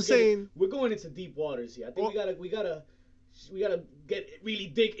 All I'm saying, we're going into deep waters here. I think we gotta really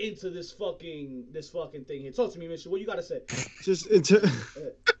dig into this fucking thing here. Talk to me, Mitchell. What you gotta say? Just into.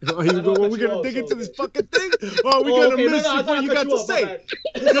 Are we gonna dig into this fucking thing? Or are we gonna miss what you got to say?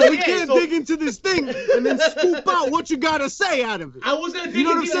 Because we can't dig into this thing and then scoop out what you gotta say out of it. I was gonna dig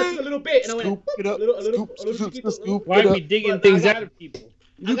into it a little bit, and I went it up. Scoop. Why are we digging things out of people?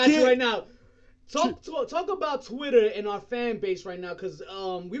 I got you right now. Talk about Twitter and our fan base right now, because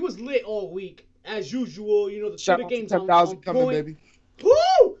we was lit all week as usual. You know, the Twitter game's on coming, baby.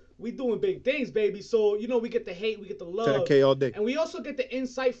 Woo! We doing big things, baby. So we get the hate, we get the love, 10K all day, and we also get the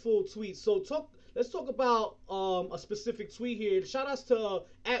insightful tweets. So let's talk about a specific tweet here. Shout outs to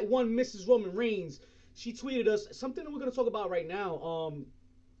 @1 Mrs. Roman Reigns. She tweeted us something that we're gonna talk about right now.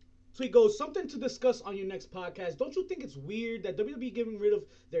 Tweet goes, something to discuss on your next podcast. Don't you think it's weird that WWE getting rid of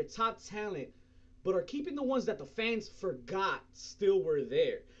their top talent, but are keeping the ones that the fans forgot still were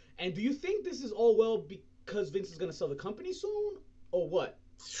there? And do you think this is all well because Vince is going to sell the company soon, or what?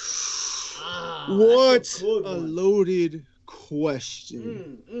 What a loaded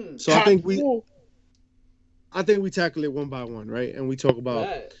question. So I think we tackle it one by one, right? And we talk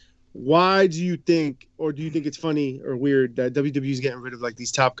about why do you think, or do you think it's funny or weird that WWE is getting rid of like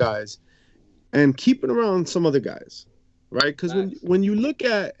these top guys and keeping around some other guys, right? Because when you look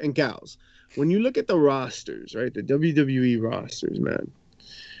at, and gals, when you look at the rosters, right, the WWE rosters, man,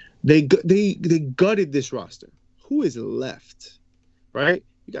 they gutted this roster. Who is left, right?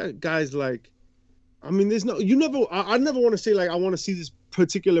 You got guys like, I mean, I never want to say like I want to see this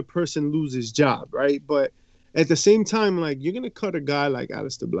particular person lose his job, right? But At the same time, like, you're gonna cut a guy like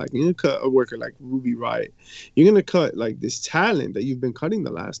Aleister Black, you're gonna cut a worker like Ruby Riott, you're gonna cut like this talent that you've been cutting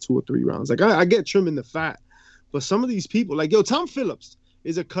the last 2 or 3 rounds. Like, I get trimming the fat, but some of these people, like, Tom Phillips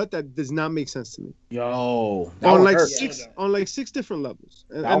is a cut that does not make sense to me. Yo, On like hurt. six different levels,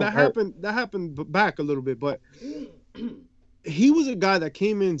 and That that hurt. happened back a little bit, but he was a guy that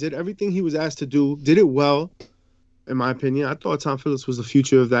came in, did everything he was asked to do, did it well. In my opinion, I thought Tom Phillips was the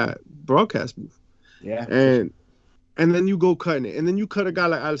future of that broadcast booth. Yeah. And then you go cutting it, and then you cut a guy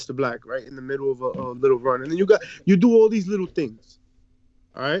like Aleister Black right in the middle of a little run, and then you do all these little things.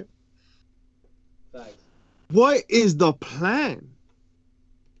 All right. Thanks. What is the plan?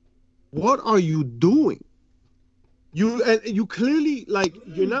 What are you doing? You clearly, like,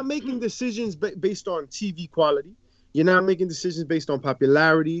 you're not making decisions based on TV quality. You're not making decisions based on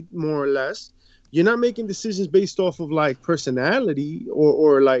popularity, more or less. You're not making decisions based off of like personality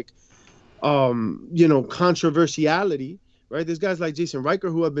or like controversiality, right? There's guys like Jason Riker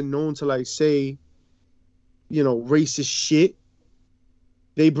who have been known to like say, racist shit.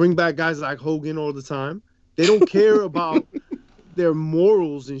 They bring back guys like Hogan all the time. They don't care about their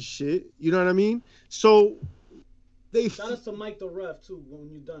morals and shit. You know what I mean? So shout out to Mike the Ref too. When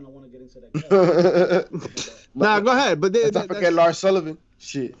you're done, I want to get into that. Nah, go ahead. But let's not forget Lars Sullivan.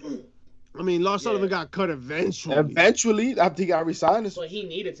 Shit. I mean, Lars Sullivan got cut eventually. Eventually, after he got resigned. But he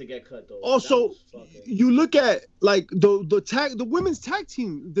needed to get cut though. Also, you look at like the women's tag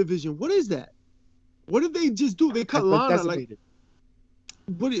team division. What is that? What did they just do? They cut Lana, like,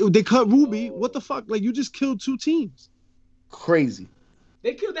 they cut Ruby. What the fuck? Like, you just killed 2 teams. Crazy.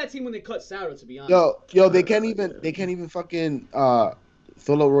 They killed that team when they cut Sarah. To be honest. Yo, they can't even fucking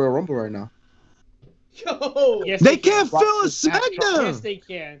fill a Royal Rumble right now. Yo, Yes, they can't fill a SmackDown. Yes, they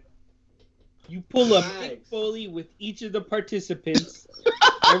can. You pull up Mick Foley with each of the participants.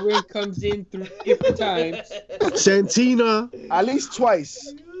 Everyone comes in 3 different times. Santina, At least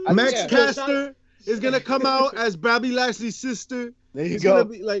twice. Max Caster is gonna come out as Bobby Lashley's sister. There you It's go. gonna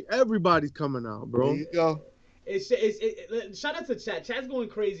be like everybody's coming out, bro. There you go. Shout out to Chad. Chad's going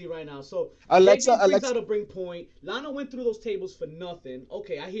crazy right now. So Alexa brings out a bring point. Lana went through those tables for nothing.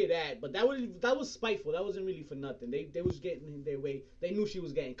 Okay, I hear that, but that was spiteful. That wasn't really for nothing. They was getting in their way. They knew she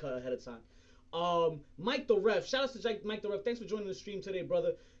was getting cut ahead of time. Mike the Ref. Shout out to Mike the Ref. Thanks for joining the stream today,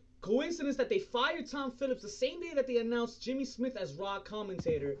 brother. Coincidence that they fired Tom Phillips the same day that they announced Jimmy Smith as Raw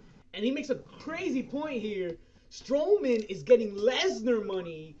commentator, and he makes a crazy point here. Strowman is getting Lesnar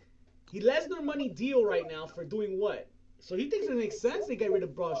money. Lesnar money deal right now for doing what? So he thinks it makes sense to get rid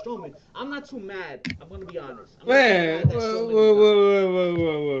of Braun Strowman. I'm not too mad. I'm gonna be honest. Whoa.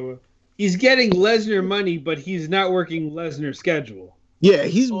 He's getting Lesnar money, but he's not working Lesnar's schedule. Yeah,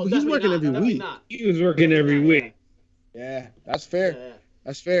 he's working every week. He was working every week. Yeah, that's fair. Yeah.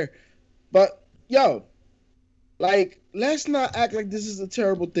 That's fair. But yo, like, let's not act like this is a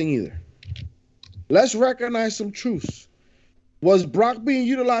terrible thing either. Let's recognize some truths. Was Brock being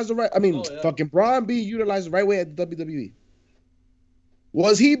utilized the right? I mean, fucking Braun being utilized the right way at the WWE?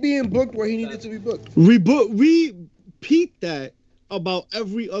 Was he being booked where he needed to be booked? Repeat that about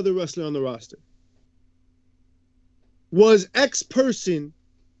every other wrestler on the roster. Was X person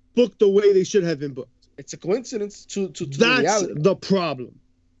booked the way they should have been booked? It's a coincidence to That's reality. the problem.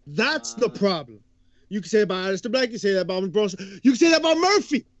 That's the problem. You can say about Aleister Black. You can say that about Braun. You can say that about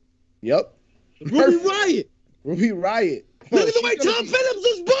Murphy. Yep. Ruby Riott. Ruby Riott. Look at the way Tom Phillips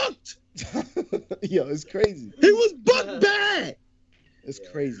was booked. Yo, it's crazy. He was booked bad. It's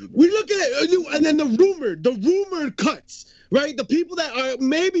crazy. We look at it, and then the rumored cuts, right? The people that are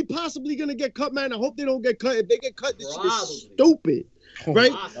maybe possibly gonna get cut, man. I hope they don't get cut. If they get cut, this shit is stupid,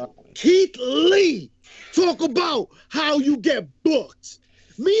 right? Keith Lee, talk about how you get booked.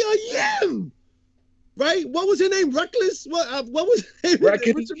 Mia Yim, right? What was her name? Reckless? What was her name?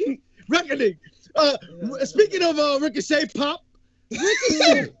 Reckoning. Speaking of Ricochet Pop,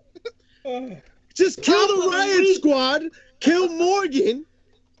 Ricochet just kill the Riot Squad, kill Morgan,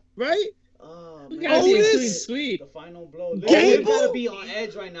 right? Otis, sweet. the final blow. Liv Gable? gotta be on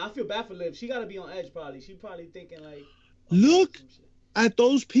edge right now. I feel bad for Liv. She gotta be on edge probably. She probably thinking like. Look at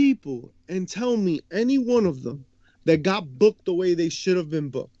those people and tell me any one of them that got booked the way they should have been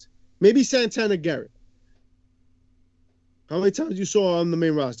booked. Maybe Santana Garrett. How many times you saw on the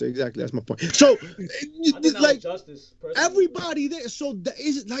main roster? Exactly, that's my point. So, like, Justice, everybody there. So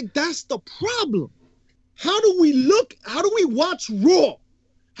that's the problem. How do we look? How do we watch Raw?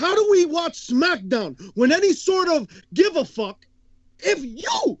 How do we watch SmackDown when any sort of give a fuck if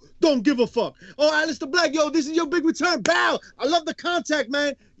you don't give a fuck. Oh, Alistair Black, yo, this is your big return. Bow. I love the contact,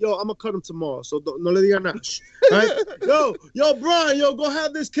 man. Yo, I'm gonna cut him tomorrow, so no le digan nada. Right? Yo, Brian, yo, go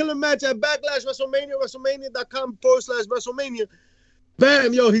have this killer match at Backlash WrestleMania, WrestleMania.com/WrestleMania.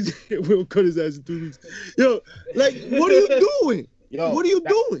 Bam, yo, we'll cut his ass in 2 weeks. Yo, like, what are you doing? Yo, what are you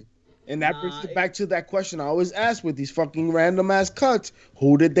doing? And that brings it back to that question I always ask with these fucking random ass cuts.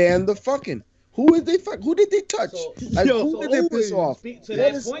 Who did they end up fucking? Who did they fuck? Who did they touch? So, who did they piss off? To What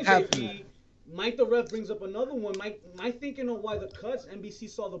that is point, happening? JP, Mike the Ref brings up another one. My thinking on why the cuts, NBC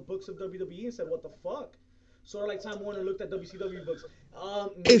saw the books of WWE and said, what the fuck? Sort of like Time Warner looked at WCW books.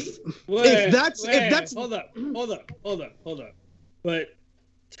 If that's hold up. But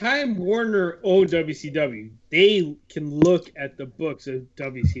Time Warner owned WCW. They can look at the books of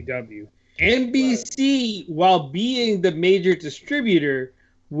WCW. NBC, while being the major distributor,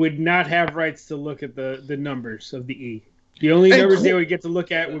 would not have rights to look at the numbers of the E. The only numbers they would get to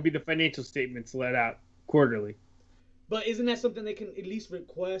look at would be the financial statements let out quarterly. But isn't that something they can at least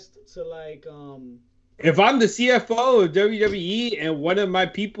request to like If I'm the CFO of WWE and one of my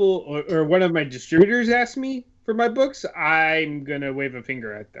people or one of my distributors asks me for my books, I'm gonna wave a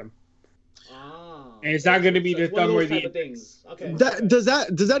finger at them. And it's not going to be the thumb or the things. Okay. Does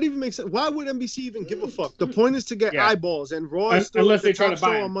that even make sense? Why would NBC even give a fuck? The point is to get eyeballs, and Raw is still unless the they try top to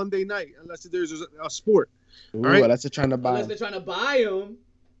buy show on Monday night, unless there's a sport. Ooh, right? Unless they're trying to buy. Unless they're trying to buy them.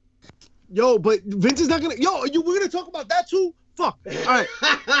 Yo, but Vince is not gonna. We're gonna talk about that too. Fuck. All right.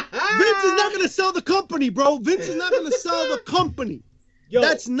 Vince is not gonna sell the company, bro. Vince is not gonna sell the company. Yo,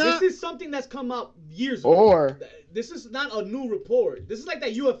 that's not. This is something that's come out years ago. Or this is not a new report. This is like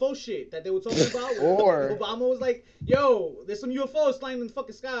that UFO shit that they were talking about. Or Obama was like, "Yo, there's some UFOs flying in the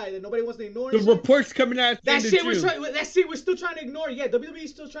fucking sky that nobody wants to ignore." The reports coming out. That shit we're still trying to ignore. Yeah, WWE is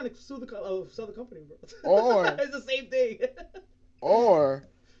still trying to sell the company, bro. Or it's the same thing. Or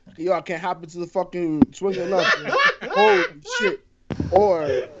y'all can't happen to the fucking swinging up. Holy shit.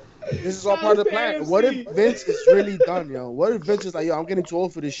 Or this is all part of the plan. What if Vince is really done, yo? What if Vince is like, yo, I'm getting too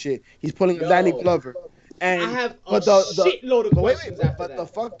old for this shit. He's pulling a Danny Glover. And I have a shitload of questions after that. But the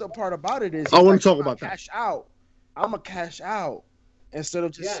fucked up part about it is I want to talk about cash out. I'm gonna cash out instead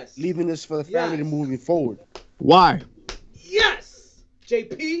of just leaving this for the family to moving forward. Why? Yes,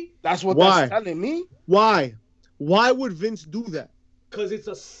 JP. That's what that's telling me. Why would Vince do that? Because it's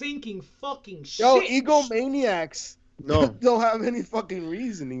a sinking fucking shit. Yo, egomaniacs. No, don't have any fucking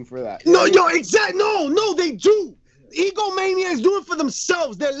reasoning for that. No, yo, exactly. No, they do. Egomaniacs do it for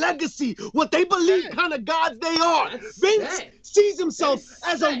themselves, their legacy, what they believe kind of gods they are. Vince sees himself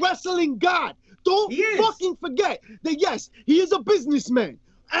as a wrestling god. Don't fucking forget that, yes, he is a businessman.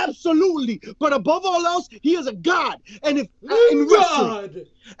 Absolutely. But above all else, he is a god. And if in wrestling,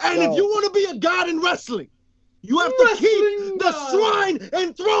 if you want to be a god in wrestling, you have to keep the shrine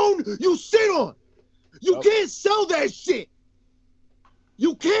and throne you sit on. You can't sell that shit.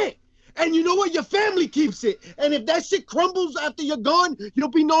 You can't. And you know what? Your family keeps it. And if that shit crumbles after you're gone, you'll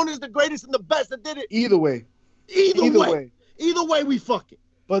be known as the greatest and the best that did it. Either way. Either way, we fuck it.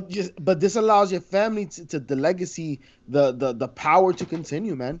 But this allows your family to the legacy, the power to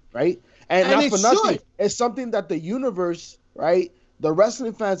continue, man, right? And not for nothing. It's something that the universe, right? The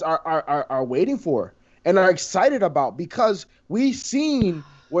wrestling fans are waiting for and are excited about because we've seen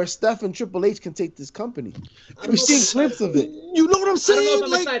where Steph and Triple H can take this company. We've seen clips of it. You know what I'm saying? I don't know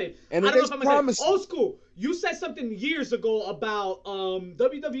if I'm excited. And I don't know if I'm excited. Old school. You said something years ago about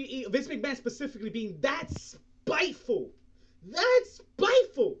WWE, Vince McMahon specifically being that spiteful. That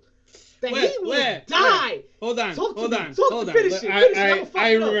spiteful. That he will die. Hold on. Finish it.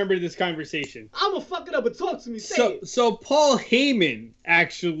 I remember this conversation. I'm going to fuck it up, but talk to me. So Paul Heyman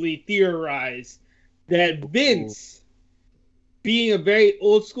actually theorized that Vince, being a very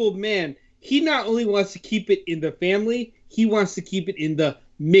old school man, he not only wants to keep it in the family, he wants to keep it in the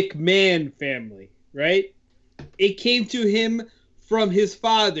McMahon family, right? It came to him from his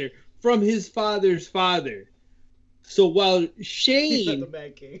father, from his father's father. So while Shane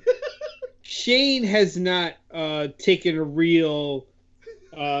has not taken a real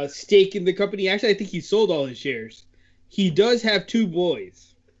stake in the company, actually I think he sold all his shares. He does have 2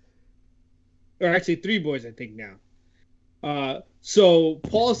 boys. Or actually 3 boys, I think now. So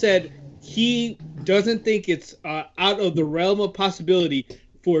Paul said he doesn't think it's out of the realm of possibility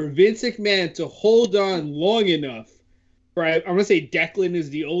for Vince McMahon to hold on long enough. I'm going to say Declan is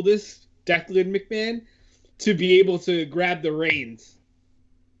the oldest, Declan McMahon, to be able to grab the reins.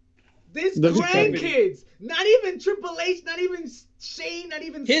 This grandkids, not even Triple H, not even Shane, not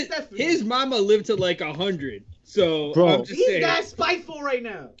even Stephanie. His mama lived to like 100. So bro, I'm just saying. He's that spiteful right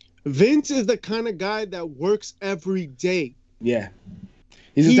now. Vince is the kind of guy that works every day. Yeah.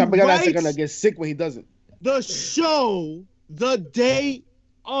 He's the He type of guy that's writes- gonna get sick when he does it. The show the day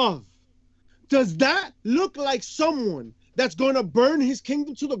of. Does that look like someone that's going to burn his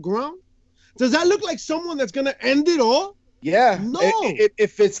kingdom to the ground? Does that look like someone that's going to end it all? Yeah. No.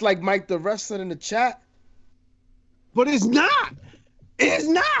 If it's like Mike the Wrestler in the chat. But it's not. It's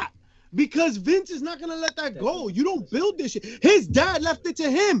not. Because Vince is not going to let that go. You don't build this shit. His dad left it to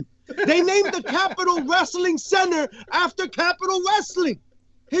him. They named the Capitol Wrestling Center after Capitol Wrestling.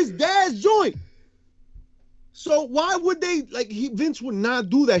 His dad's joint. So why would they, Vince would not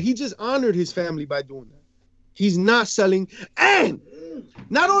do that. He just honored his family by doing that. He's not selling. And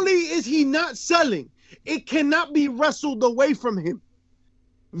not only is he not selling, it cannot be wrestled away from him.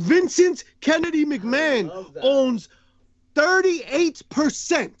 Vincent Kennedy McMahon owns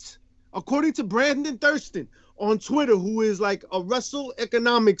 38%, according to Brandon Thurston on Twitter, who is like a wrestle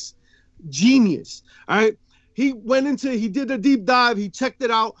economics genius. All right. He did a deep dive. He checked it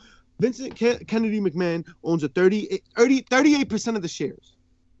out. Vincent Kennedy McMahon owns 38% of the shares.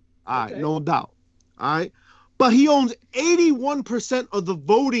 All right. Okay. No doubt. All right. But he owns 81% of the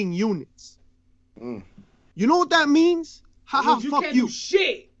voting units. You know what that means? Fuck you.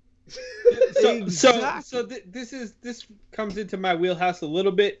 Shit. So this comes into my wheelhouse a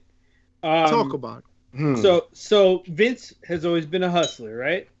little bit. Talk about it. So Vince has always been a hustler,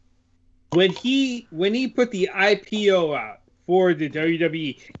 right? When he put the IPO out for the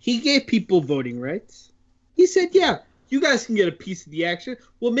WWE, he gave people voting rights. He said, "Yeah, you guys can get a piece of the action.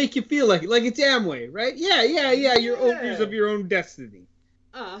 We'll make you feel like it's Amway, right? Yeah. You're owners of your own destiny."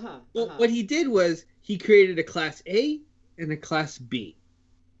 Well, what he did was he created a Class A and a Class B.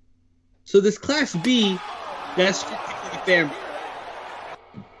 So this Class B, that's for the family.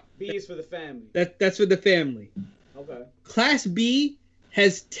 B is for the family. That's for the family. Okay. Class B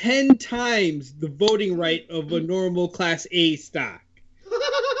has 10 times the voting right of a normal Class A stock.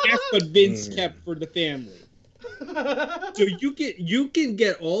 That's what Vince kept for the family. So you can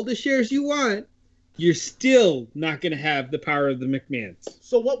get all the shares you want. You're still not going to have the power of the McMahons.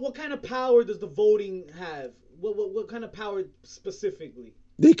 So what kind of power does the voting have? What kind of power specifically?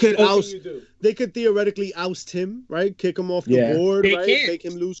 They could oust. They could theoretically oust him, right? Kick him off the board, right? Can't. Make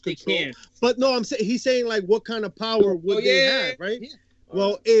him lose control. But no, he's saying like, what kind of power would they have, right? Yeah.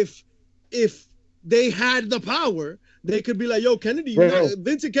 Well, if they had the power, they could be like, "Yo, Kennedy,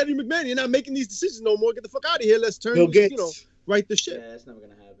 Vincent Kennedy McMahon, you're not making these decisions no more. Get the fuck out of here. Let's turn, right the shit." Yeah, that's never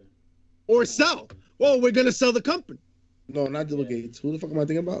gonna happen. Or sell. Well, we're gonna sell the company. No, not Bill Gates. Who the fuck am I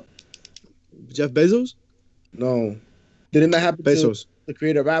thinking about? Jeff Bezos? No, didn't that happen? Bezos, the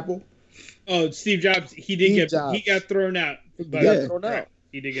creator of Apple. Oh, Steve Jobs. He got thrown out. He got thrown out.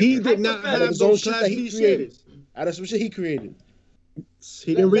 He did not have his own shit that he created. Out of some shit he created.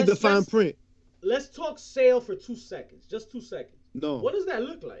 He didn't read the fine print. Let's talk sale for 2 seconds. Just 2 seconds. No. What does that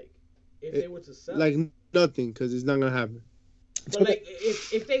look like if they were to sell? Like nothing, because it's not gonna happen. But like,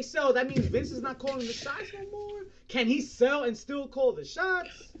 if they sell, that means Vince is not calling the shots no more. Can he sell and still call the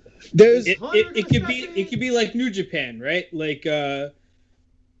shots? It could be like New Japan, right? Like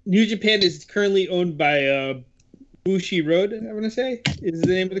New Japan is currently owned by Bushi Road, I want to say is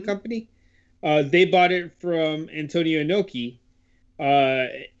the name of the company. They bought it from Antonio Inoki.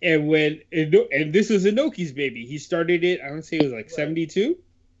 And this was Inoki's baby. He started it, I want to say it was like 72.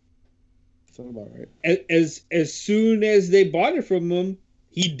 Sounds about right. As soon as they bought it from him,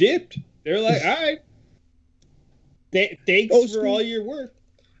 he dipped. They're like, all right. Thanks for all your work.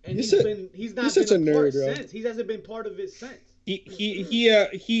 And he's not been a part since. He hasn't been part of it since.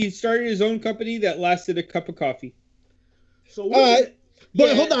 He started his own company that lasted a cup of coffee. So but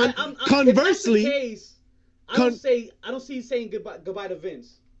hold on. Conversely, I don't see you saying goodbye to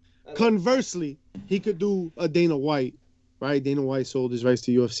Vince. Conversely, he could do a Dana White, right? Dana White sold his rights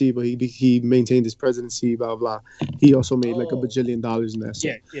to UFC, but he maintained his presidency, blah blah. He also made like $1 bajillion in that. So.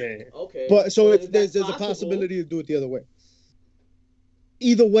 Yeah. Okay. But so there's a possibility to do it the other way.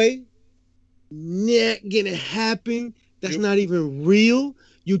 Either way, not gonna happen. That's not even real.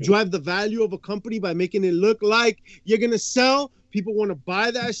 You drive the value of a company by making it look like you're gonna sell. People want to buy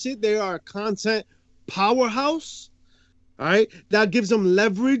that shit. They are a content powerhouse. All right, that gives them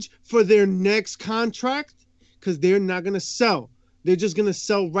leverage for their next contract because they're not gonna sell. They're just gonna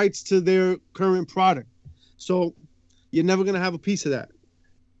sell rights to their current product. So you're never gonna have a piece of that.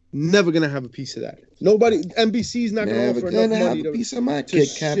 Never gonna have a piece of that. Nobody. NBC's not gonna offer enough money to piece of my Kit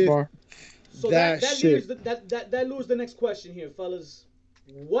Kat bar. So that lures the next question here, fellas.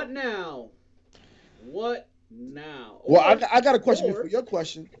 What now? What now? Well, I got a question before your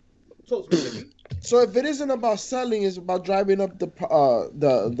question. So if it isn't about selling, it's about driving up the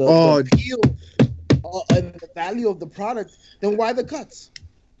appeal and the value of the product, then why the cuts?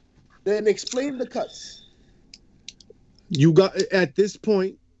 Then explain the cuts. You got at this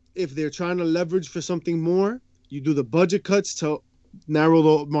point, if they're trying to leverage for something more, you do the budget cuts to narrow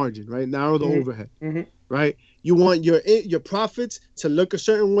the margin, right? Narrow the overhead, right? You want your profits to look a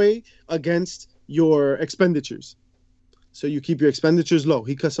certain way against your expenditures. So you keep your expenditures low.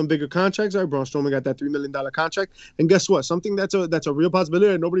 He cut some bigger contracts. All right, Braun Strowman got that $3 million contract. And guess what? Something that's a real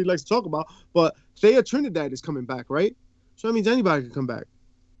possibility that nobody likes to talk about. But Thea Trinidad is coming back, right? So that means anybody can come back.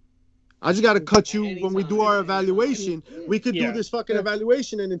 I just got to cut you when we do our evaluation. We could do this fucking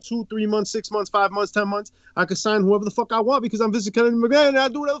evaluation, and in 2, 3 months, 6 months, 5 months, 10 months, I could sign whoever the fuck I want because I'm Vincent Kennedy McMahon and I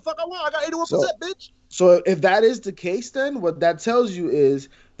do whatever the fuck I want. I got 81%, bitch. So if that is the case, then what that tells you is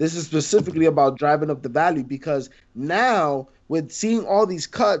this is specifically about driving up the value, because now with seeing all these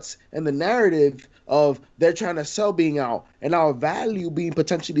cuts and the narrative of they're trying to sell being out and our value being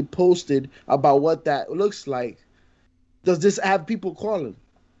potentially posted about what that looks like, does this have people calling?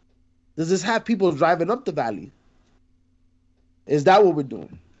 Does this have people driving up the value? Is that what we're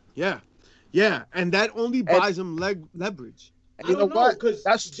doing? Yeah. And that only buys them leverage. And you know what?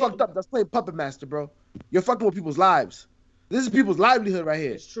 That's fucked up. That's playing Puppet Master, bro. You're fucking with people's lives. This is people's livelihood right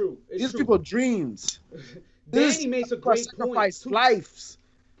here. It's true. These people's dreams. Danny makes a great point. Lives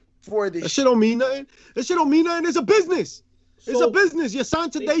for this. That shit don't mean nothing. That shit don't mean nothing. It's a business. It's a business. You sign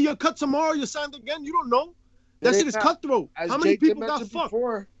today, you're cut tomorrow, you're signed again. You don't know. That shit is cutthroat. How many people got fucked?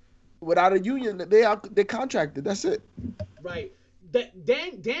 Without a union, they contracted. That's it. Right.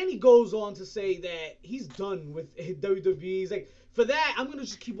 Danny goes on to say that he's done with WWE. He's like, for that, I'm gonna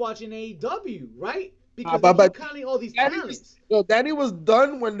just keep watching AEW, right? Because they keep counting all these talents. Danny was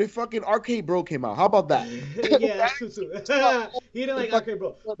done when the fucking Arcade Bro came out. How about that? Yeah, that's true too. He didn't like Arcade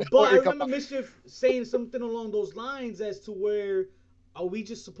Bro. But I remember Mischief saying something along those lines as to where, are we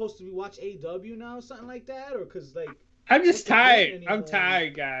just supposed to be watch AEW now, or something like that, or because like. I'm just tired. I'm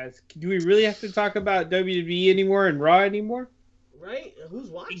tired, guys. Do we really have to talk about WWE anymore and Raw anymore? Right? Who's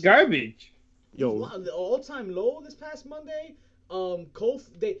watching? Garbage. Yo, the all-time low this past Monday.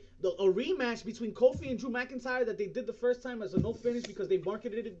 Kofi, a rematch between Kofi and Drew McIntyre that they did the first time as a no finish because they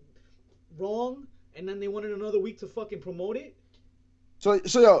marketed it wrong, and then they wanted another week to fucking promote it. So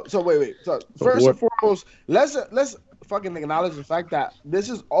wait. So first and foremost, let's fucking acknowledge the fact that this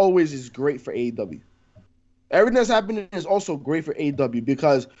is always great for AEW. Everything that's happening is also great for AEW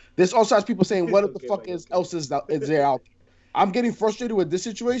because this also has people saying, what the fuck else is there out there? I'm getting frustrated with this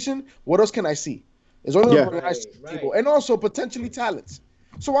situation. What else can I see? There's only people and also potentially talents.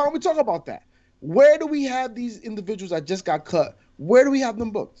 So why don't we talk about that? Where do we have these individuals that just got cut? Where do we have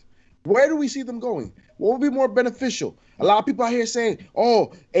them booked? Where do we see them going? What would be more beneficial? A lot of people out here saying,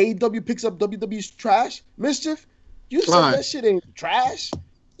 oh, AEW picks up WWE's trash. Mischief, you said that shit ain't trash.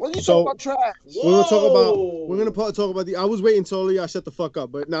 What are you talking about trash? We're gonna talk about the. I was waiting until y'all shut the fuck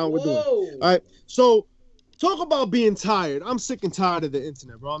up, but now we're doing it. All right. So talk about being tired. I'm sick and tired of the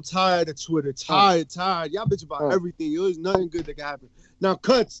internet, bro. I'm tired of Twitter. Tired. Y'all bitch about everything. There's nothing good that can happen. Now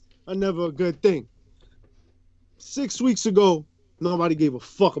cuts are never a good thing. 6 weeks ago, nobody gave a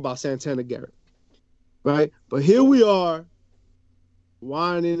fuck about Santana Garrett, right? But here we are,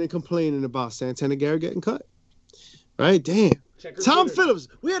 whining and complaining about Santana Garrett getting cut. Right? Damn. Tom Phillips.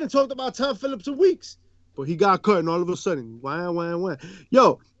 We hadn't talked about Tom Phillips in weeks, but he got cut, and all of a sudden, wham.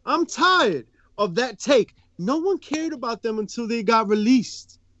 Yo, I'm tired of that take. No one cared about them until they got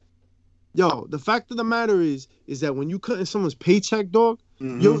released. Yo, the fact of the matter is that when you cut in someone's paycheck, dog,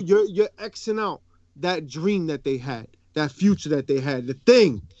 you're Xing out that dream that they had, that future that they had, the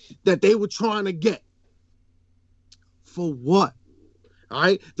thing that they were trying to get. For what? All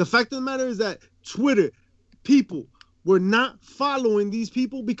right? The fact of the matter is that Twitter, people were not following these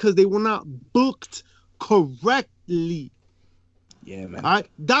people because they were not booked correctly. Yeah, man. All right?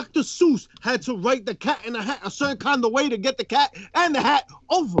 Dr. Seuss had to write the cat in the hat a certain kind of way to get the cat and the hat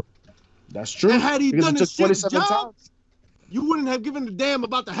over. That's true. And had he done his job, you wouldn't have given a damn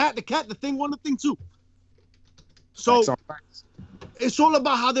about the hat, the cat, the thing one, the thing two. So it's all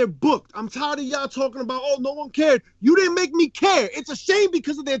about how they're booked. I'm tired of y'all talking about, oh, no one cared. You didn't make me care. It's a shame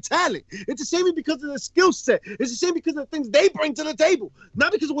because of their talent. It's a shame because of their skill set. It's a shame because of the things they bring to the table,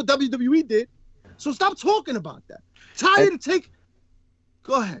 not because of what WWE did. So stop talking about that. Tired of take.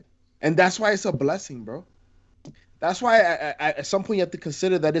 Go ahead. And that's why it's a blessing, bro. That's why at some point you have to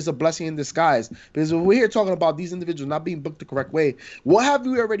consider that it's a blessing in disguise. Because when we're here talking about these individuals not being booked the correct way, what have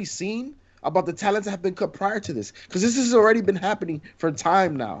we already seen about the talents that have been cut prior to this? Because this has already been happening for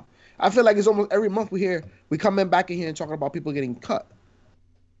time now. I feel like it's almost every month we come back in here and talking about people getting cut.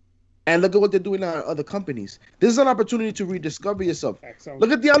 And look at what they're doing at other companies. This is an opportunity to rediscover yourself.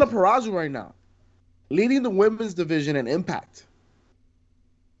 Look at Deonna Purrazzo right now. leading the women's division in Impact.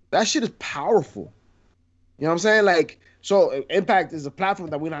 That shit is powerful. You know what I'm saying? Like, so Impact is a platform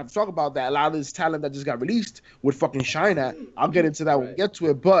that we don't have to talk about that a lot of this talent that just got released would fucking shine at. I'll get into that when we get to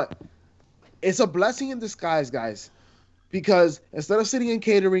it, but it's a blessing in disguise, guys. Because instead of sitting in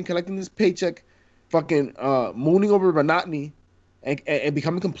catering, collecting this paycheck, fucking mooning over monotony and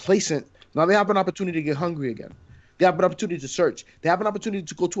becoming complacent, now they have an opportunity to get hungry again. They have an opportunity to search. They have an opportunity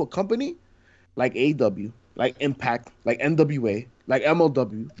to go to a company like AEW, like Impact, like NWA, like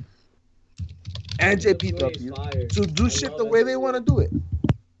MLW, and JPW to do shit the way they want to do it.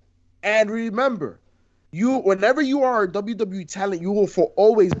 And remember, whenever you are a WWE talent, you will for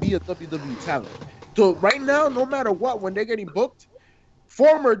always be a WWE talent. So right now, no matter what, when they're getting booked,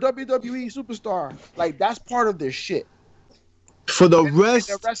 former WWE superstar, like that's part of their shit. For the in rest,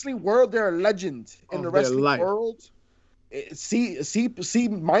 the wrestling world, they're a legend. In the wrestling world, C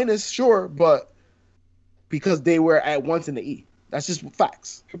minus, sure, but because they were at once in the E. That's just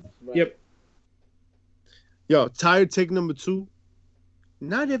facts. Right. Yep. Yo, tired take number 2.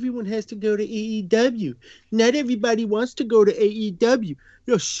 Not everyone has to go to AEW. Not everybody wants to go to AEW.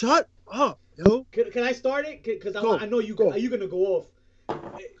 Yo, shut up, yo. Can I start it? Because I know you go. Are you gonna go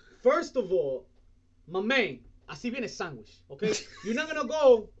off? First of all, my man, así viene sandwich, okay? You're not gonna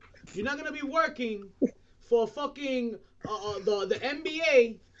go. You're not gonna be working for fucking the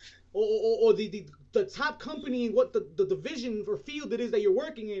NBA or the top company in what the division or field it is that you're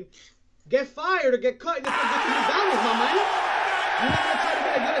working in. Get fired or get cut and get to McDonald's, my man. You're not gonna try to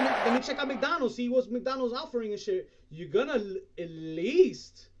get let me check out McDonald's, see what McDonald's offering and shit. You're gonna at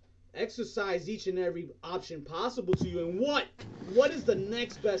least exercise each and every option possible to you. And what is the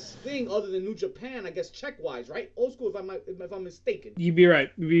next best thing other than New Japan? I guess check-wise, right? Old school, if I'm mistaken. You'd be right.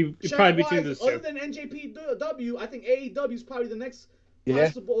 It'd probably between those two. Other than NJPW, I think AEW is probably the next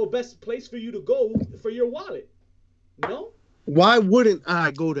possible or best place for you to go for your wallet. No? Why wouldn't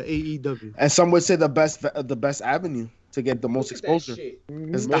I go to AEW? And some would say the best avenue to get the most exposure.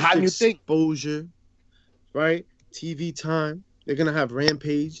 It's how you think. Exposure, right? TV time. They're gonna have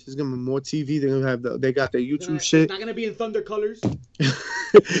Rampage. There's gonna be more TV. They're gonna have they got their YouTube shit. It's not gonna be in Thunder colors.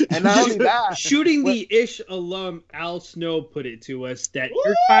 And not only that, shooting the Ish alum Al Snow put it to us that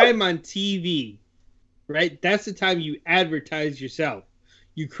your time on TV, right? That's the time you advertise yourself.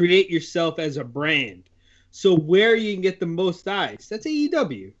 You create yourself as a brand. So where you can get the most eyes, that's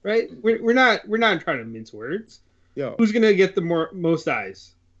AEW, right? We're not trying to mince words. Yo, who's gonna get the most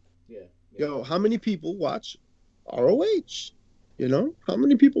eyes? Yeah. Yo, how many people watch ROH? You know, how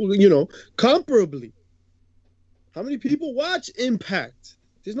many people? Comparably, how many people watch Impact?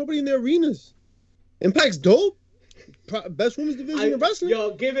 There's nobody in the arenas. Impact's dope. Best women's division in wrestling.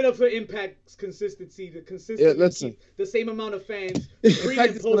 Yo, give it up for Impact's consistency. The consistency. Yeah, listen. The same amount of fans pre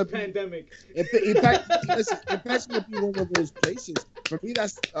and post pandemic. Impact's gonna be one of those places. For me,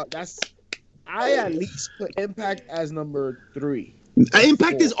 that's I at least put Impact as number 3.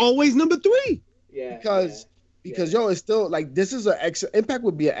 Impact is always number 3. Yeah. Because yo, it's still like this is Impact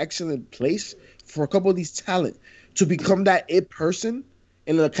would be an excellent place for a couple of these talent to become that it person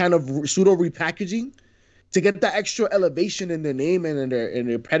in a kind of pseudo repackaging to get that extra elevation in their name and in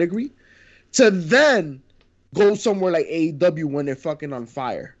their pedigree, to then go somewhere like AEW when they're fucking on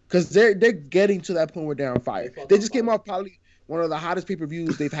fire. Because they're getting to that point where they're on fire. They just came off probably one of the hottest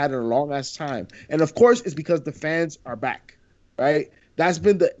pay-per-views they've had in a long ass time. And of course it's because the fans are back. Right? That's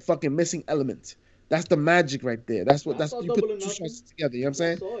been the fucking missing element. That's the magic right there. That's you put two shots together, you know what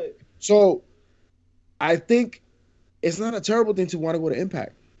I'm saying? So I think it's not a terrible thing to want to go to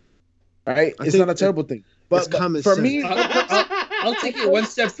Impact. Right? It's not a terrible thing. But for me, I'll take it one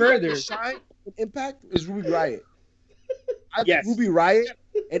step further. Shine Impact is Ruby Riott. Yes. Ruby Riott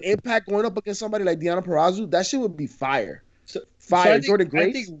and Impact going up against somebody like Deonna Purrazzo, that shit would be fire. Fire. Jordan Grace.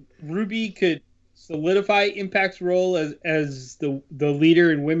 I think Ruby could solidify Impact's role as the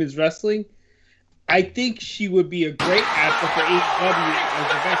leader in women's wrestling. I think she would be a great asset for AEW as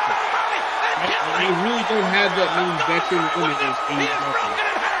a veteran. I really don't have that many veteran women as AEW.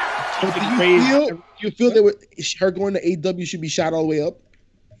 You feel that her going to AEW should be shot all the way up?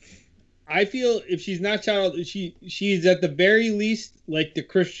 I feel if she's not shot all, she's at the very least like the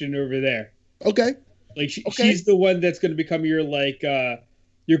Christian over there. Okay. Like she's the one that's going to become your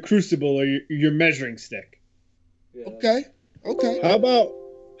your crucible or your measuring stick. Yeah. Okay. How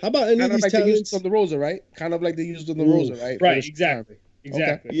about any of these like talents? They used on the Rosa, right? Kind of like they used on the Rosa, right? Right, exactly.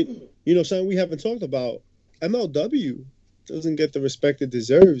 Okay. You know, something we haven't talked about. MLW doesn't get the respect it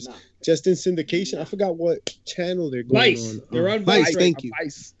deserves. Nah. Just in syndication. I forgot what channel they're going Vice. on. They're on Vice. Thank you.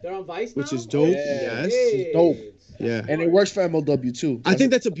 They're on Vice now? Which is dope. Yeah. Yes. It's dope. Yeah. And it works for MLW too. I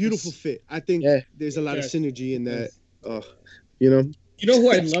think that's a beautiful fit. I think there's a lot of synergy in that. You know. You know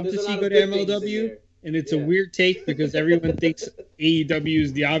who I'd love There's to a see lot go of to good things in MLW? there. And it's a Yeah. weird take because everyone thinks AEW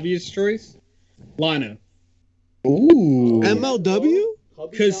is the obvious choice. Lana. Ooh. MLW?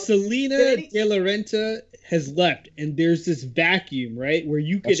 Because Selena Did any- De La Renta has left, and there's this vacuum, right, where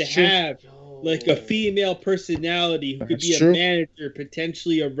you could That's true. have like a female personality who could That's be true. a manager,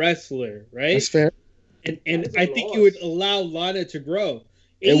 potentially a wrestler, right? That's fair. And That's a I think it loss. would allow Lana to grow.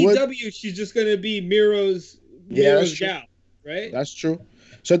 It would. AEW, she's just gonna be Miro's that's true. gal, right? That's true.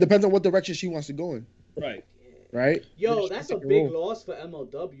 So it depends on what direction she wants to go in, Right. right? Yo, She that's can a take big role. loss for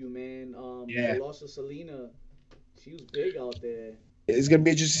MLW, man. Yeah. The loss of Selena. She was big out there. It's gonna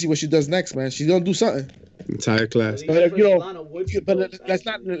be interesting to see what she does next, man. She's gonna do something. Entire class. But if, you know, Lana Woods But goes,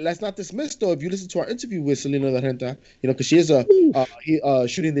 actually. let's not dismiss though. If you listen to our interview with Selena La Renta, you know, because she is a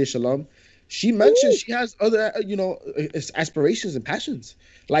shooting the alum, she mentioned she has other aspirations and passions.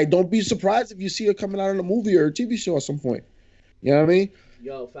 Like, don't be surprised if you see her coming out in a movie or a TV show at some point. You know what I mean?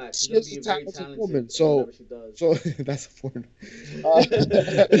 Yo, facts. She She's is gonna a be a very talented talented woman, in so- whatever she does. So that's a foreign.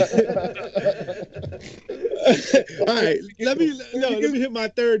 All right, let me hit my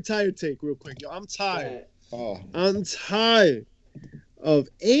third tire take real quick. Yo, I'm tired. Oh, I'm tired of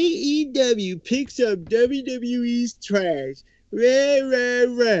AEW picks up WWE's trash.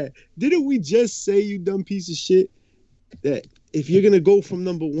 Rah. Didn't we just say, you dumb piece of shit, that if you're gonna go from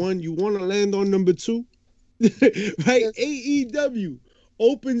number one, you want to land on number two? Right? AEW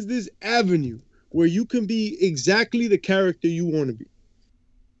opens this avenue where you can be exactly the character you want to be,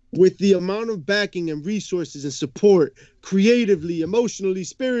 with the amount of backing and resources and support, creatively, emotionally,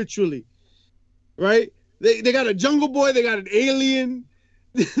 spiritually, right? They got a Jungle Boy, they got an alien,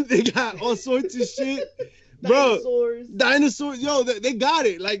 they got all sorts of shit, bro. Dinosaurs, yo, they got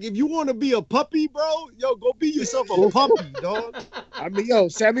it. Like, if you want to be a puppy, bro, yo, go be yourself a puppy, dog. I mean, yo,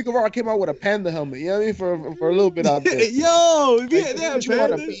 Sammy Guevara came out with a panda helmet. You know what I mean? For a little bit out there. Yo, if you Like, they have what you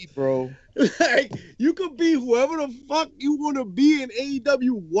want to pandas, be, bro? like, you could be whoever the fuck you want to be in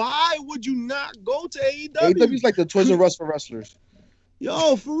AEW. Why would you not go to AEW? AEW's like the Toys R Us for wrestlers.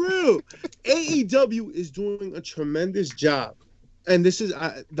 Yo, for real. AEW is doing a tremendous job. And this is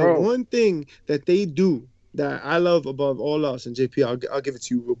the Bro. one thing that they do that I love above all else. And JP, I'll give it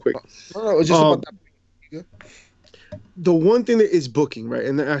to you real quick. No, it's just about that. The one thing that is booking, right?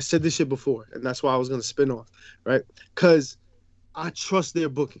 And I said this shit before, and that's why I was going to spin off, right? Because I trust their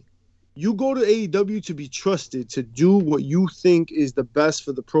booking. You go to AEW to be trusted to do what you think is the best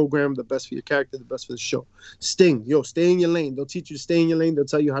for the program, the best for your character, the best for the show. Sting, yo, stay in your lane. They'll teach you to stay in your lane. They'll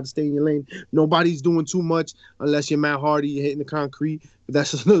tell you how to stay in your lane. Nobody's doing too much unless you're Matt Hardy, you're hitting the concrete. But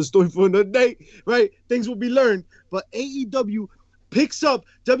that's just another story for another day, right? Things will be learned. But AEW picks up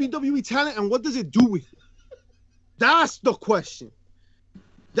WWE talent, and what does it do with it? That's the question.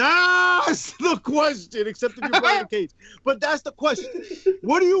 That's the question, except if you're Brian Cage. But that's the question.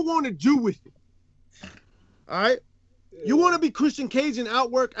 What do you want to do with it? All right? You want to be Christian Cage and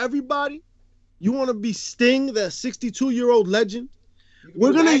outwork everybody? You want to be Sting, the 62-year-old legend?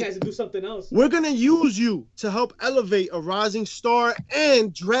 We're gonna do something else. We're going to use you to help elevate a rising star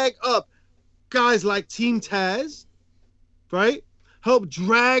and drag up guys like Team Taz, right? Help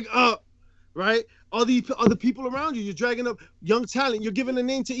drag up, right? All the other people around you. You're dragging up young talent. You're giving a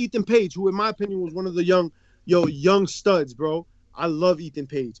name to Ethan Page, who in my opinion was one of the young studs, bro. I love Ethan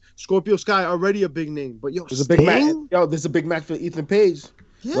Page. Scorpio Sky, already a big name, but yo, There's a big match. Yo, there's a big match for Ethan Page.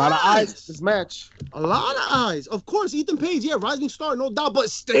 Yes. A lot of eyes in this match. A lot of eyes. Of course, Ethan Page, yeah, rising star, no doubt. But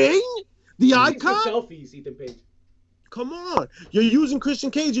Sting, the icon. Selfies, Ethan Page. Come on. You're using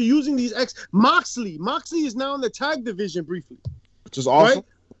Christian Cage. You're using these Moxley. Moxley is now in the tag division briefly. Which is awesome.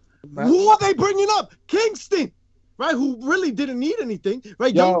 Right? Who are they bringing up? Kingston, right? Who really didn't need anything,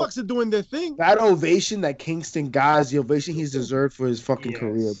 right? Yo, Young Bucks are doing their thing. That ovation that Kingston got is the ovation he's deserved for his fucking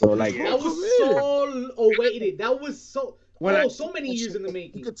career, bro. Like, That was so awaited. That was so so many years in the you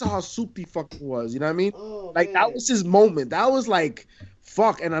making. could tell how souped he fucking was. You know what I mean? Oh, Like, man. that was his moment. That was like,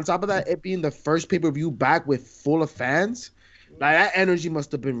 fuck. And on top of that, it being the first pay-per-view back with full of fans, like, that energy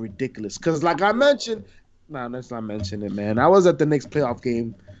must have been ridiculous. Because, like I mentioned, nah, let's not mention it, man. I was at the Knicks playoff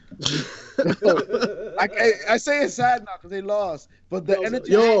game. Like, I say it's sad now because they lost. But the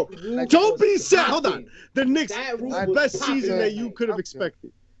energy. Don't be sad. Hold on. The Knicks, That room the was best popping season that that you night. could have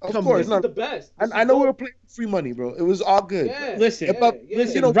expected. Of Come course, on. This is look, the best. I know we were playing for free money, bro. It was all good. Yeah, Listen,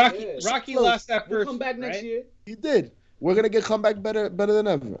 listen, you know, Rocky yeah. lost that We'll first. come back next right? year. He did. We're gonna get comeback better than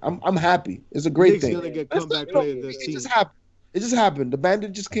ever. I'm happy. It's a great Knicks thing. gonna get That's comeback you know, player of the it team. just happened. It just happened. The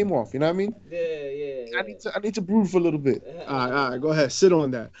bandit just came off. You know what I mean? Yeah. I need to brood for a little bit. All right, go ahead. Sit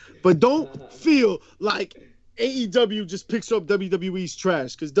on that. But don't feel like AEW just picks up WWE's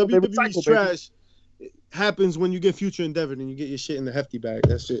trash because They WWE's recycle, baby. trash happens when you get Future Endeavor and you get your shit in the hefty bag.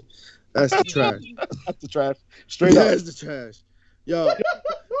 That's it. That's the trash. That's the trash. Straight up. That's the trash. Yo,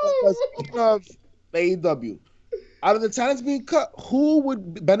 Speaking of AEW, out of the talents being cut, who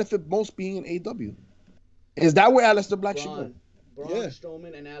would benefit most being in AEW? Is that where Aleister Black should go? Braun Yeah.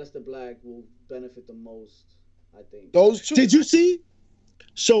 Strowman and Aleister Black will benefit the most, I think. Those two. did you see?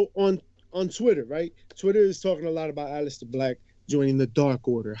 So on Twitter, right? Twitter is talking a lot about Aleister Black joining the Dark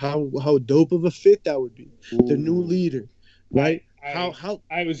Order. How dope of a fit that would be. The new leader, right?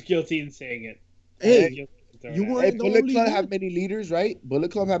 I was guilty in saying it. Hey, you were. weren't Hey, the Bullet only Club one. have many leaders, right?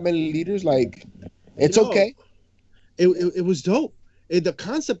 Bullet Club have many leaders. Like, it's Yo, okay. It was dope. The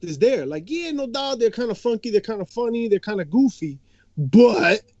concept is there. Like, yeah, no doubt they're kind of funky, they're kind of funny, they're kind of goofy,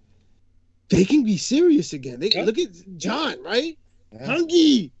 but they can be serious again. Look at John, right? Yeah.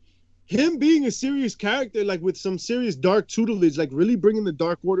 Hungy, him being a serious character, like with some serious dark tutelage, like really bringing the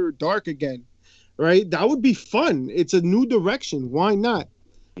Dark Order dark again, right? That would be fun. It's a new direction. Why not?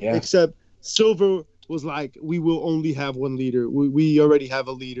 Yeah. Except Silver was like, we will only have one leader. We already have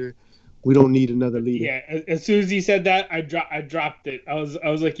a leader. We don't need another leader. Yeah, as soon as he said that, I dropped it. I was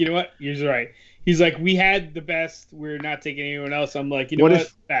like, you know what? You're right. He's like, we had the best. We're not taking anyone else. I'm like, you know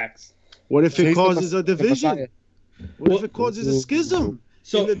what? Facts. What if it He's the causes a Messiah. division? What if it causes a schism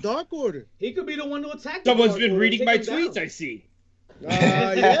So in the Dark Order? He could be the one to attack. someone's the been Dark Order, reading take my him down. tweets. I see.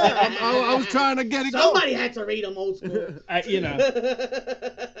 Yeah, I was trying to get it going. Somebody had to read them, old school. You know.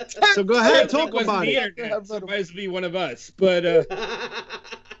 So go ahead, talk It wasn't about the it. internet, so it might be one of us. But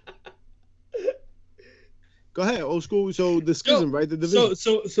Go ahead, old school. So the schism, right? The division.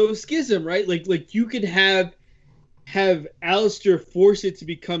 so schism, right? Like you could have Alistair force it to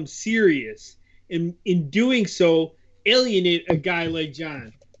become serious, and in doing so, alienate a guy like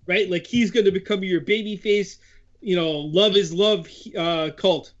John, right? Like he's going to become your babyface, love is love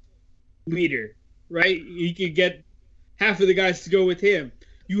cult leader, right? You could get half of the guys to go with him.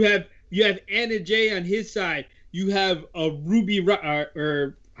 You have Anna Jay on his side. You have a Ruby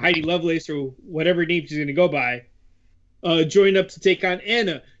or Heidi Lovelace or whatever name she's going to go by, join up to take on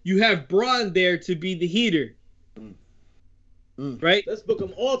Anna. You have Braun there to be the heater, right? Let's book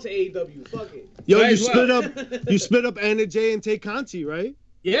them all to AEW. Fuck it. Yo, might you as well. split up Anna Jay and Tay Conti, right?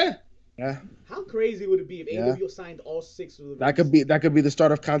 Yeah. Yeah. How crazy would it be if Yeah. AEW signed all 6 of the That could be the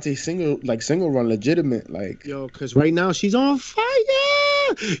start of Conte's single run, legitimate. Like, Yo, because right now she's on fire.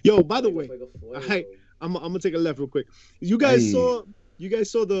 Yo, by the way, I I'm gonna take a left real quick. You guys Hey. saw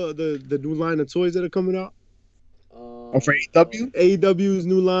the new line of toys that are coming out? for AEW? AEW's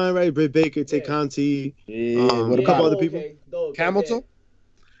new line, right? Britt Baker, Tay Yeah. Conti. Yeah. What a couple about other people. Camel Toe?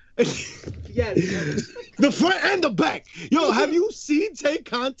 Yes. The front and the back. Yo, have you seen Tay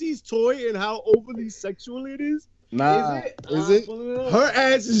Conti's toy and how overly sexual it is? Nah. Is Is it? Her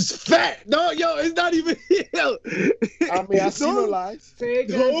ass is fat. No, yo, it's not even. Yo. I mean, I see no lies. Take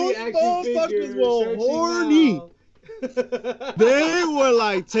Those motherfuckers were horny. They were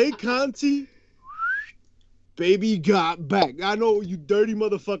like, Tay Conti, baby got back. I know you dirty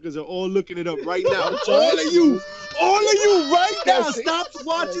motherfuckers are all looking it up right now. all of you right now, stop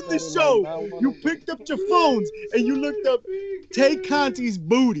watching the show. You picked up your phones and you looked up Tay Conti's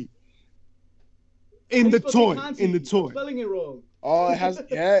booty in the toy. In the toy. Spelling it wrong. Oh, it has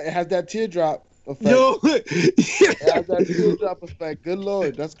that teardrop effect. Yo, It has that teardrop effect. Good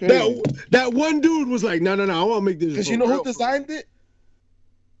lord, that's crazy. that one dude was like, no, I want to make this. Because you know who designed it?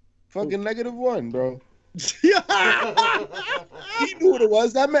 Fucking -1, bro. Yeah. He knew what it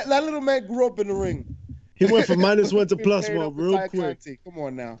was. That little man grew up in the ring. He went from -1 to He plus paid one up for real Ty quick. Conti. Come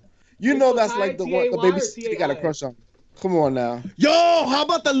on now. You know that's like the one, the T-A-Y or baby he got a T-A-I? crush on. Come on now. Yo, how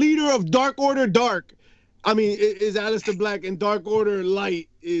about the leader of Dark Order Dark? I mean, is Aleister Black and Dark Order Light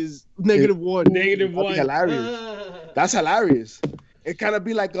is -1. That'd be -1. hilarious. That's hilarious. It kind of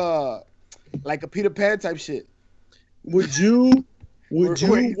be like a Peter Pan type shit. Would you Where he's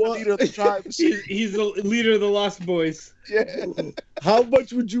the want? leader of the tribe. He's the leader of the Lost Boys. Yeah. How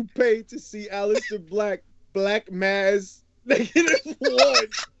much would you pay to see Aleister Black Mass -1?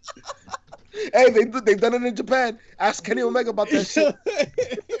 Hey, they've done it in Japan. Ask Kenny Omega about that shit.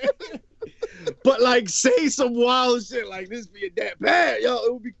 But like, say some wild shit like this being that bad, yo,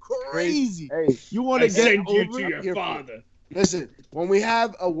 it would be crazy. Hey, You want I to get send you over to it? your Here- father. listen, when we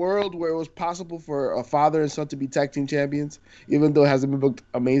have a world where it was possible for a father and son to be tag team champions, even though it hasn't been booked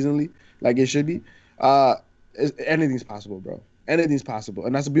amazingly like it should be, anything's possible, bro. Anything's possible,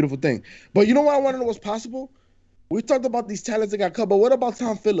 and that's a beautiful thing. But you know what I want to know what's possible? We talked about these talents that got cut, but what about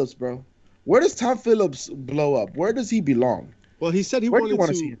Tom Phillips, bro? Where does Tom Phillips blow up? Where does he belong? Well, he said he Where do you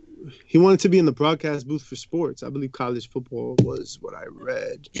wanted wanna see to. him? he wanted to be in the broadcast booth for sports. I believe college football was what I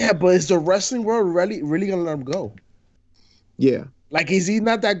read. Yeah, but is the wrestling world really gonna let him go? Yeah. Like, is he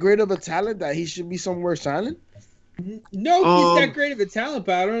not that great of a talent that he should be somewhere shining? No, he's that great of a talent,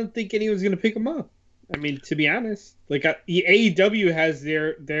 but I don't think anyone's gonna pick him up. I mean, to be honest, like AEW has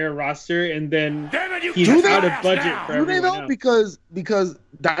their roster, and then he's out of budget for Do they everyone though? else. Because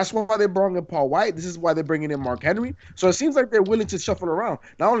that's why they're bringing in Paul White. This is why they're bringing in Mark Henry. So it seems like they're willing to shuffle around.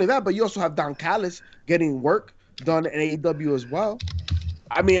 Not only that, but you also have Don Callis getting work done in AEW as well.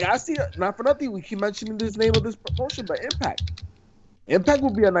 I mean, I see. Not for nothing, we keep mentioning this name of this promotion, but Impact. Impact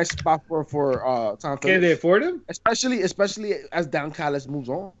would be a nice spot for Tom Phillips. Can they afford him? Especially as Don Callis moves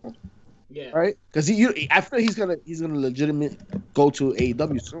on. Yeah. Right? Because after he's gonna legitimate go to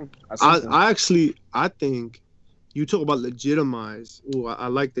AEW soon. I think you talk about legitimize. Oh, I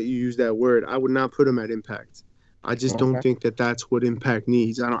like that you use that word. I would not put him at Impact. I just don't think that that's what Impact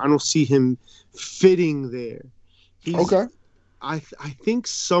needs. I don't see him fitting there. I think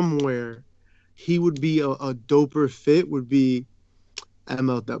somewhere he would be a doper fit would be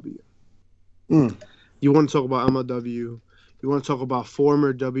MLW. You want to talk about MLW? You want to talk about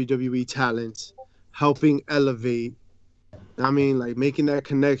former WWE talents helping elevate? I mean, like making that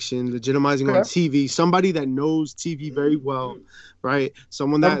connection, legitimizing on TV. Somebody that knows TV very well, right?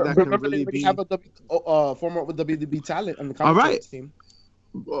 Someone that can really be. Have a former WWE talent on the commentating team.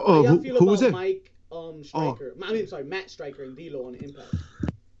 How y'all feel who about was it? Mike Stryker? Matt Stryker and D'Lo on Impact.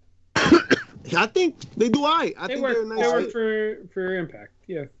 I think they do. I They think work. they're a nice They work fit. for Impact.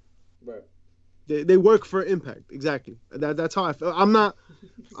 Yeah. Right. They work for Impact, exactly. That's how I feel. I'm not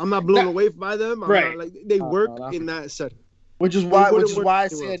blown away by them. I'm not, they work in that setting. Which is why I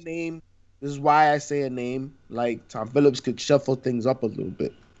say a name. This is why I say a name like Tom Phillips could shuffle things up a little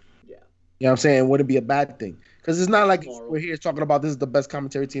bit. Yeah. You know what I'm saying? It wouldn't be a bad thing. Because it's not like we're here talking about this is the best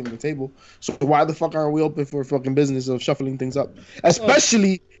commentary team on the table. So why the fuck aren't we open for fucking business of shuffling things up?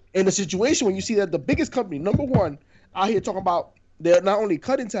 Especially in a situation when you see that the biggest company, number one, out here talking about they're not only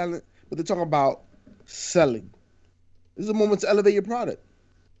cutting talent, but they're talking about selling. This is a moment to elevate your product.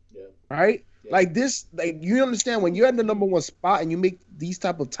 Yeah. Right? Yeah. Like this, you understand when you're at the number one spot and you make these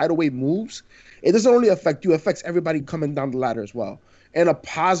type of tidal wave moves, it doesn't only affect you, it affects everybody coming down the ladder as well. In a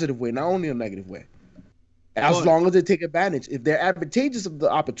positive way, not only a negative way. As long as they take advantage. If they're advantageous of the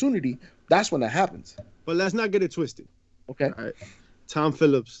opportunity, that's when that happens. But let's not get it twisted. Okay. All right. Tom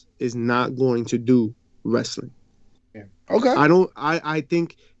Phillips is not going to do wrestling. Yeah. Okay. I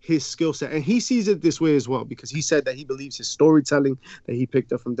think his skill set, and he sees it this way as well, because he said that he believes his storytelling that he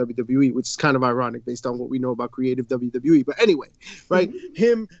picked up from WWE, which is kind of ironic based on what we know about creative WWE. But anyway, right?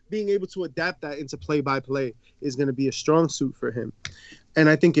 Him being able to adapt that into play-by-play is going to be a strong suit for him. And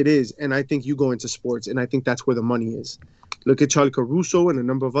I think it is. And I think you go into sports, and I think that's where the money is. Look at Charlie Caruso and a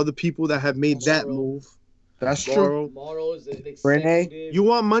number of other people that have made that move. That's true. Morrow is an executive. You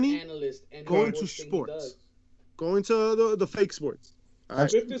want money? Analyst and go into sports. Go into the fake sports.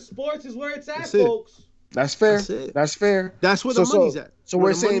 If sports is where it's at, folks. That's fair. That's fair. That's where the money's at. So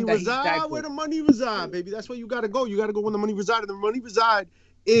we're saying that where the money reside, baby. That's where you gotta go. You gotta go when the money reside. And the money reside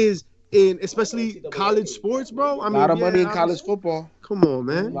is in especially college sports, bro. I mean, a lot of money in college football. Come on,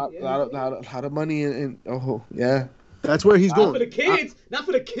 man. A lot of money in yeah. That's where he's going. Not for the kids. Not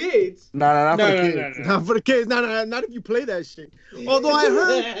for the kids. Not for the kids. Not for the kids. Not if you play that shit. Although I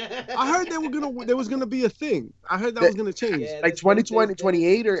heard there was gonna be a thing. I heard that was gonna change. Yeah, like 2020,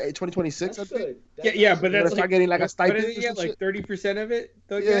 28 or 2026, I think. Yeah, but that's start getting like a stipend. But yeah, like 30% of it.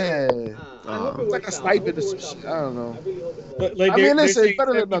 Yeah. It's like a stipend or some shit. I don't know. I really hope it does. But like, I mean, listen, it's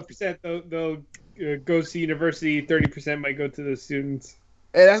better than 70% they'll goes to university. 30% might go to the students.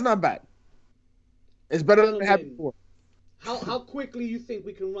 Hey, that's not bad. It's better than it had before. How quickly you think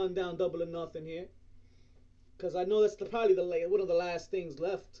we can run down Double or Nothing here? Because I know that's probably one of the last things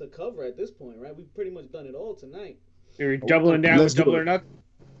left to cover at this point, right? We've pretty much done it all tonight. You're doubling down with Double or Nothing?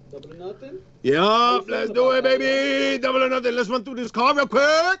 Double or Nothing? Yeah, let's do it, baby. Double or Nothing. Let's run through this card real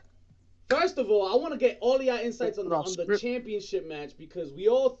quick. First of all, I want to get all of y'all insights on the championship match, because we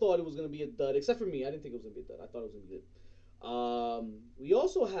all thought it was going to be a dud, except for me. I didn't think it was going to be a dud. I thought it was going to be good. We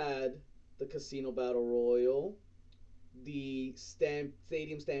also had the Casino Battle Royal, the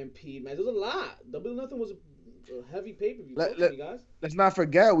Stadium Stampede match. There was a lot. Double or Nothing was a heavy pay-per-view. Guys. Let's not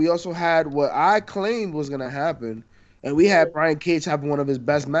forget, we also had what I claimed was going to happen, and we had Brian Cage having one of his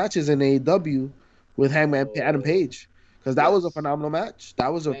best matches in AEW with Hangman Adam Page, because that was a phenomenal match.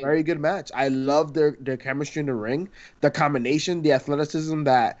 That was a very good match. I love their chemistry in the ring, the combination, the athleticism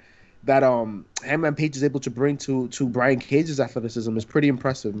that Hangman Page is able to bring to Brian Cage's athleticism is pretty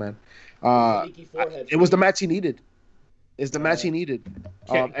impressive, man. It was the match he needed. It's the match he needed.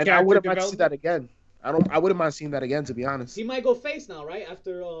 And I Character wouldn't mind to see that development? again. I wouldn't mind seeing that again, to be honest. He might go face now, right?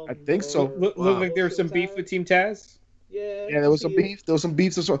 After I think so. Look like there was some beef with Team Taz. Yeah. Yeah, there was some beef. There was some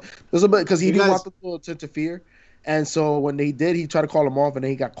beef. There's a bit because he You didn't guys- want people to interfere, and so when they did, he tried to call him off, and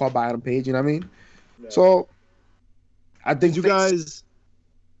then he got called by Adam Page. You know what I mean? Yeah. So I think Did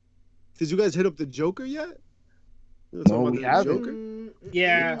you guys hit up the Joker yet? You No, talking about we the haven't.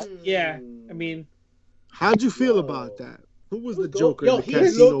 Joker? Yeah. I mean, How'd you feel Yo. about that? Who was He the was Joker Yo, in the he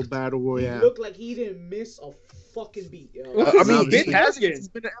Casino looked- Battle he Royale? looked like he didn't miss a fucking beat. Yo. I mean, He's he has been he's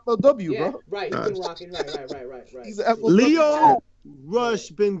been an MLW, Yeah, bro. right. He's been rocking. Right. He's an MLW. Leo Rush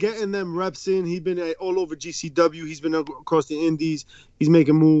been getting them reps in. He's been all over GCW. He's been across the Indies. He's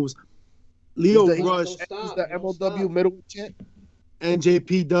making moves. Leo He's the- Rush Don't stop, He's the don't MLW stop. middleweight champ. and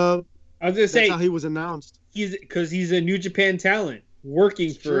JP Dub. I was gonna That's say how he was announced. he's a New Japan talent working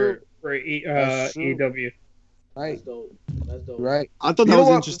It's for true. for That's true. AEW. Right, That's dope. That's dope. right. I thought You that know was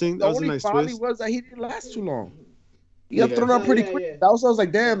what? interesting. The That was a only nice folly twist. was that he didn't last too long. He got Yeah. thrown out pretty Yeah, quick. yeah. That was I was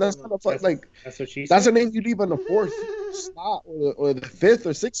like, damn, that's kind of That's- like That's what she that's said. a name you leave on the fourth slot or the fifth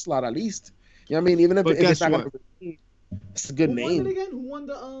or sixth slot at least. You know what I mean? Even if, But if it's guess not what? gonna be, it's a good Who won it name. again? Who won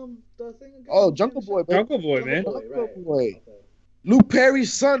the thing again? Oh, Jungle Boy, man. Jungle Boy, man. Jungle Boy, right. Jungle Boy. Okay. Luke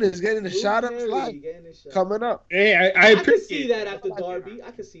Perry's son is getting a Luke shot at his Perry life getting his shot. coming up. Hey, I I could appreciate see that it. after Darby.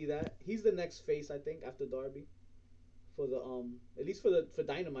 I could see that. He's the next face, I think, after Darby. For the at least for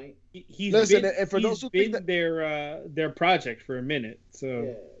Dynamite. He's Listen, been, and for he's those who been think their project for a minute.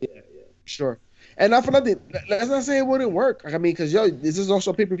 So Yeah. Sure. And not for nothing, let's not say it wouldn't work. I mean, because this is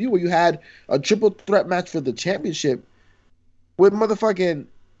also a pay per view where you had a triple threat match for the championship with motherfucking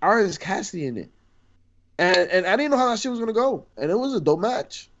Orange Cassidy in it, and I didn't know how that shit was gonna go, and it was a dope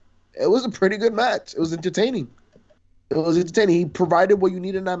match. It was a pretty good match. It was entertaining. He provided what you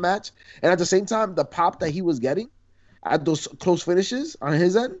needed in that match, and at the same time, the pop that he was getting at those close finishes on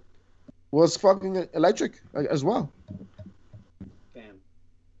his end was fucking electric as well. Damn.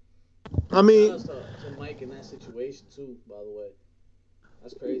 I mean, Shout out to Mike in that situation too, by the way.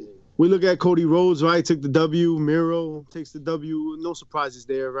 That's crazy. we look at Cody Rhodes, right? Took the W. Miro takes the W. No surprises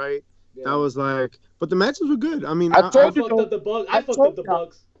there, right? Yeah. That was like, but the matches were good. I mean, I I told you fucked up the bug. I I fucked told up the you.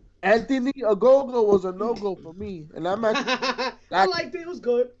 bugs. Anthony Ogogo was a no-go for me, and that match I liked it. It was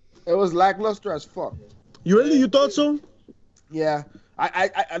good. it was lackluster as fuck. you really you thought so? Yeah, I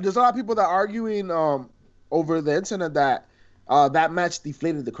there's a lot of people that are arguing over the internet that that match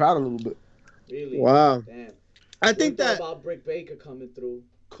deflated the crowd a little bit. Really. Wow. Damn. I think What that about Brick Baker coming through.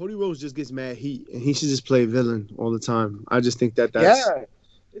 Cody Rhodes just gets mad heat, and he should just play villain all the time. I just think that's Yeah,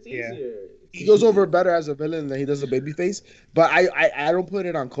 It's Yeah. easier. he goes over better as a villain than he does a babyface. But I don't put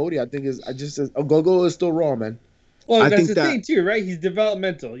it on Cody. I think Ogogo is still raw, man. well, I that's think the that- thing too, right? He's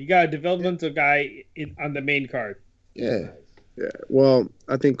developmental. You got a developmental guy on the main card. Yeah, Yeah. Well,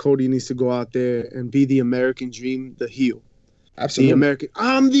 I think Cody needs to go out there and be the American Dream, the heel. absolutely.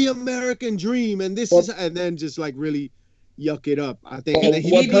 I'm the American Dream, and this Well- is, and then just like really yuck it up. I think Well, and then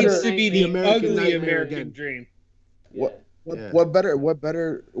He what needs better- to be the the American ugly Nightmare American again. dream. What- Yeah. What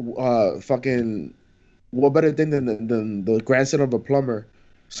better thing than the grandson of a plumber,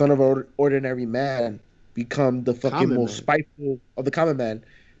 son of an ordinary man, become the fucking Common most man. spiteful of the common man,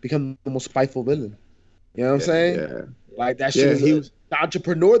 become the most spiteful villain. You know what I'm saying? Yeah. Like that Yeah, shit he is was- the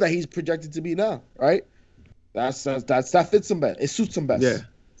entrepreneur that he's projected to be now, right? That fits him best. It suits him best. Yeah.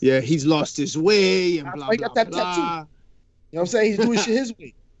 Yeah, he's lost his way and That's blah why he blah got that blah. tattoo. You know what I'm saying? He's doing shit his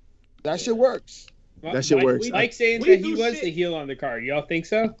way. That shit works. That shit works. Mike saying we that he do was shit. the heel on the card. Y'all think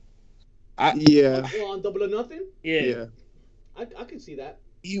so? Yeah. Well, on Double or Nothing, Yeah. I can see that.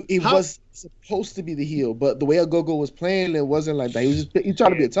 He How- was supposed to be the heel, but the way Ogogo was playing, it wasn't like that. He tried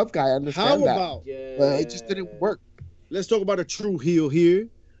to be a tough guy. I understand How that. about Yeah. But it just didn't work. let's talk about a true heel here.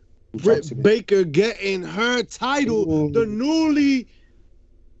 Talk Britt to me. Baker getting her title, Ooh. the newly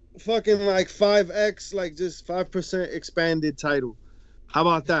fucking like 5x, like just 5% expanded title. How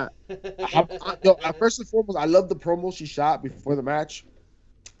about that? First and foremost, I love the promo she shot before the match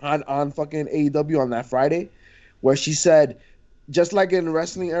on fucking AEW on that Friday, where she said, just like in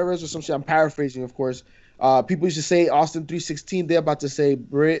wrestling eras or some shit, I'm paraphrasing, of course. People used to say Austin 316. They're about to say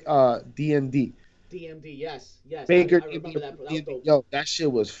Britt DMD. DMD, yes. Baker I remember that. That was DMD. dope. Yo, that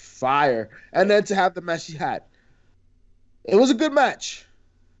shit was fire. And then to have the match she had, it was a good match.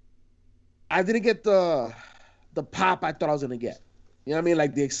 I didn't get the pop I thought I was gonna get. You know what I mean?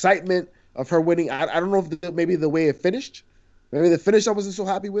 Like the excitement of her winning. I don't know if maybe the way it finished. Maybe the finish I wasn't so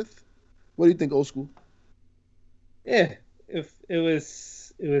happy with. What do you think, old school? Yeah, if it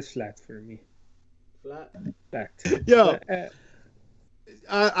was flat for me. Flat. Flat. Yo,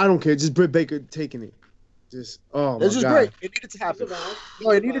 Uh, I don't care. Just Britt Baker taking it. Just oh my This is god. great. It needed to happen.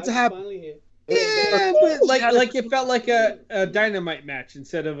 No, it needed to happen. Finally here. Yeah, but like it felt like a dynamite match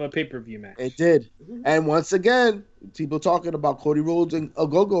instead of a pay-per-view match. It did. And once again, people talking about Cody Rhodes and a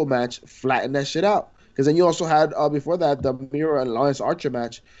go-go match flattened that shit out. Because then you also had before that the Miro and Lance Archer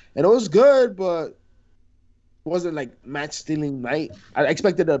match, and it was good, but it wasn't like match stealing night. I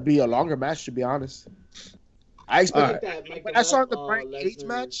expected it to be a longer match, to be honest. I expected when I saw the Brian Cage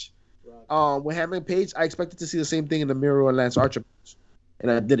match with Hangman Page, I expected to see the same thing in the Miro and Lance Archer match,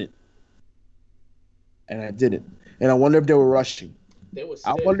 and I didn't. And I wonder if they were rushing.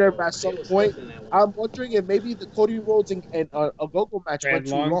 I wonder if at some point, I'm wondering if maybe the Cody Rhodes and a go-go match went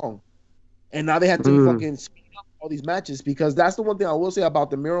too long. And now they had to fucking speed up all these matches, because that's the one thing I will say about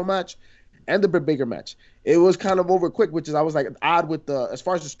the Miro match and the Britt Baker match. It was kind of over quick, which is I was like odd with as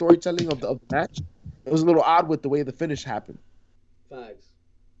far as the storytelling of the match. It was a little odd with the way the finish happened. Facts.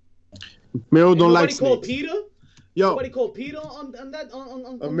 Miro don't like snakes. Nobody called Peter? Yo. Nobody called Peter on that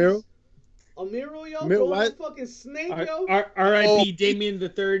on Miro? A Miro, yo, Miro, what? Fucking snake, yo. R.I.P. Damien the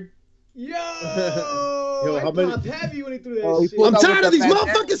Third. Yo, how many? Popped heavy when he threw that shit. I'm tired of these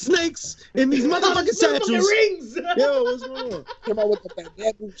motherfucking snakes in these motherfucking statues. Rings. Yo, what's going on? Came out with the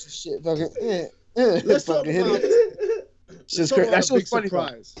bandana boots and shit. Fucking, Let's talk about that shit was funny.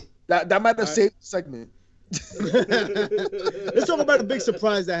 Surprise. That might have saved the segment. Let's talk about the big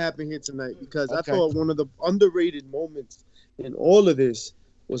surprise that happened here tonight, because I thought one of the underrated moments in all of this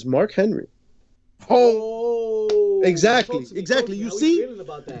was Mark Henry. Oh, exactly.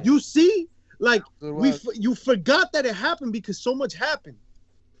 You see, like you forgot that it happened because so much happened.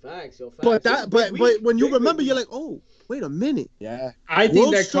 Facts, yo. Facts. But when you remember, you're like, oh, wait a minute. Yeah, I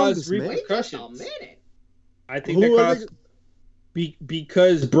think that caused repercussions. I think that caused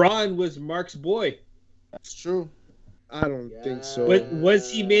because Braun was Mark's boy. That's true. I don't think so. But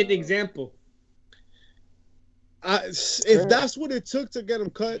was he made an example? If that's what it took to get him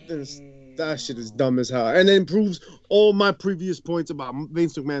cut, then that shit is dumb as hell. And it proves all my previous points about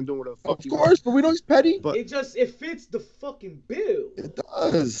Vince McMahon doing what the fuck. Of course, but we know he's petty. But it fits the fucking bill. It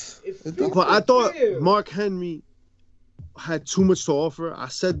does. But I thought Mark Henry had too much to offer. I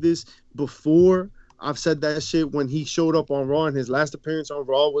said this before. I've said that shit when he showed up on Raw, and his last appearance on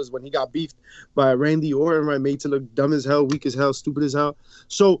Raw was when he got beefed by Randy Orton, right? Made to look dumb as hell, weak as hell, stupid as hell.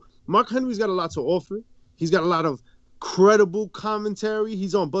 So Mark Henry's got a lot to offer. He's got a lot of credible commentary.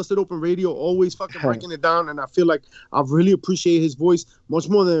 He's on Busted Open Radio, always fucking breaking it down, and I feel like I really appreciate his voice much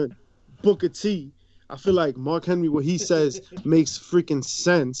more than Booker T. I feel like Mark Henry, what he says makes freaking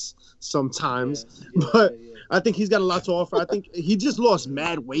sense sometimes. But I think he's got a lot to offer. I think he just lost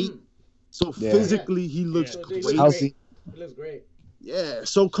mad weight. So physically, he looks great. Healthy. He looks great. Yeah.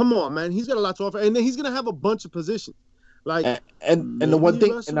 So come on, man. He's got a lot to offer, and then he's gonna have a bunch of positions. Like and the one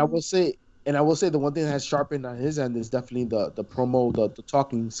thing, and I will say the one thing that has sharpened on his end is definitely the promo, the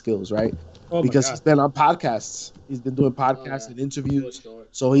talking skills, right? Because he's been on podcasts. He's been doing podcasts and interviews.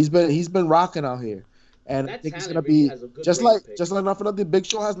 So he's been rocking out here, and I think he's gonna be just like nothing other. Big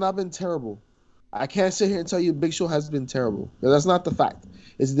Show has not been terrible. I can't sit here and tell you Big Show has been terrible. That's not the fact.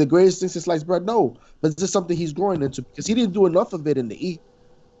 Is it the greatest thing since sliced bread? No. But it's just something he's growing into because he didn't do enough of it in the E.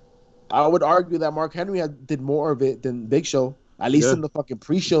 I would argue that Mark Henry did more of it than Big Show, at least in the fucking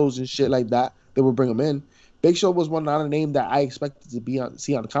pre-shows and shit like that. They would bring him in. Big Show was not a name that I expected to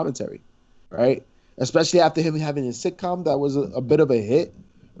see on commentary, right? Especially after him having his sitcom that was a bit of a hit,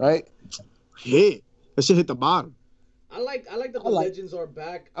 right? Hit. That shit hit the bottom. I like that the Legends are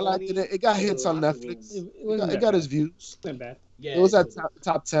back. I liked it. It got hits on Netflix. It got his views. Not bad. Yeah, it was at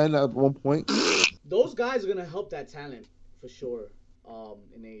top 10 at one point. Those guys are gonna help that talent for sure.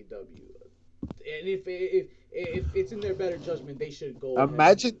 In AEW, and if it's in their better judgment, they should go.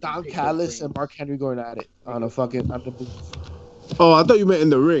 Imagine Don Callis and Mark Henry going at it on the booth. Oh, I thought you meant in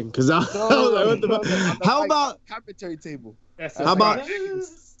the ring, because I was like, how about commentary table? How about?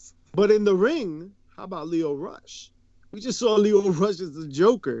 But in the ring, how about Lio Rush? We just saw Lio Rush as the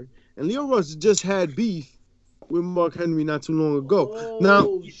Joker, and Lio Rush just had beef with Mark Henry not too long ago. Oh,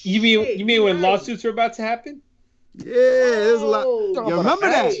 now, you mean when lawsuits are about to happen? Yeah, there's a lot. You remember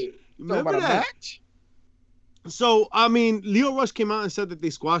that? Remember that? Match? So, I mean, Lio Rush came out and said that they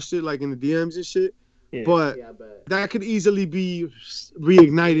squashed it, like in the DMs and shit. Yeah. But that could easily be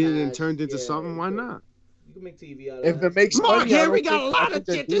reignited and turned into something. Why not? You can make TV out of it. If it makes Mark money, Henry got a lot of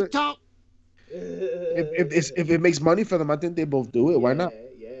shit to talk. If it makes money for them, I think they both do it. Why not?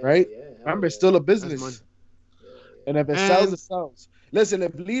 Right? Remember, it's still a business. And if it sells, it sells. Listen,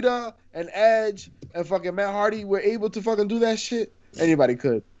 if Lita and Edge and fucking Matt Hardy were able to fucking do that shit, anybody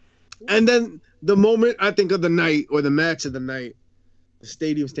could. And then the moment I think of the night or the match of the night, The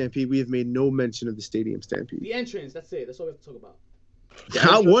Stadium Stampede. We have made no mention of the Stadium Stampede. The entrance. That's it. That's all we have to talk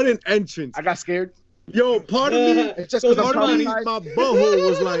about. What an entrance! I got scared. Yo, part of me, It's just So because part of me, I'm my traumatized. butthole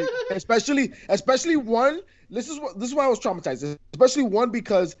was like, Especially one. This is why I was traumatized. Especially one,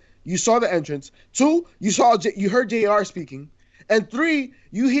 because you saw the entrance. Two, you heard JR speaking. And three,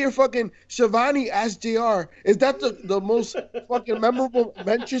 you hear fucking Shivani ask JR, is that the most fucking memorable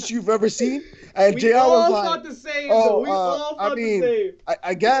entrance you've ever seen? And We JR all was thought like, the same. oh, though. We all I thought mean, the same.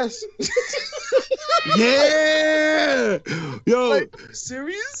 I guess. yeah, yo, Like,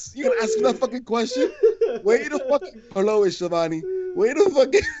 serious? You gonna ask me that fucking question? Wait the fucking hello, it's Shivani. Wait the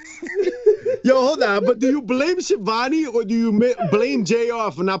fucking yo, hold on. But do you blame Shivani or do you blame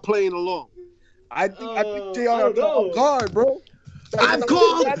JR for not playing along? I think JR I don't got caught know. off guard, bro. I've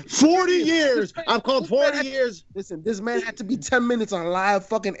called 40 years. I've called 40 years. Listen, this man had to be 10 minutes on live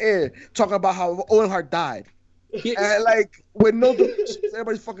fucking air talking about how Owen Hart died. And like with no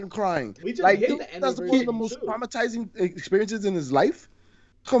everybody's fucking crying. We just Like hit dude, the that's one of the anniversary, most too. traumatizing experiences in his life.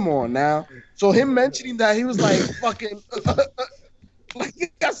 Come on now. So him mentioning that, he was like fucking like he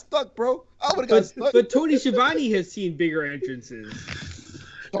got stuck, bro. I would have got stuck. But Tony Schiavone has seen bigger entrances.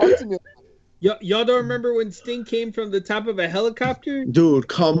 Talk to me. Y'all don't remember when Sting came from the top of a helicopter? Dude,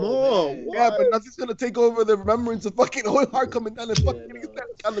 come Oh, on. man. Yeah, What? but nothing's gonna take over the remembrance of fucking Owen Hart coming down and fucking no. getting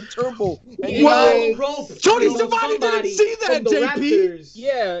on the turbo. And He Well, was rope Tony from Schiavone didn't somebody see that, from the JP. Raptors.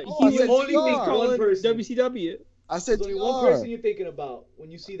 Yeah, Oh, he I said was only JR. think one calling person. WCW. I said There's only JR. one person you're thinking about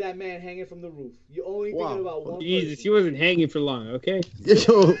when you see that man hanging from the roof. You're only Wow. thinking about one Jesus, he person. wasn't hanging for long, okay?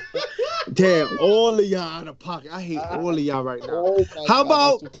 Yo, damn, all of y'all out of pocket. I hate all of y'all right now. Oh my How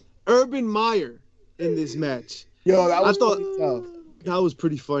God, about Urban Meyer in this match? yo, that I was thought- pretty tough. That was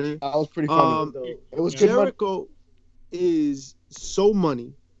pretty funny. That was pretty funny. Dope. It was good money. Jericho is so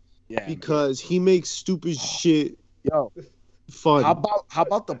money Yeah. because he makes stupid shit Yo, fun. how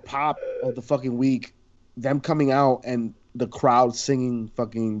about the pop of the fucking week? Them coming out and the crowd singing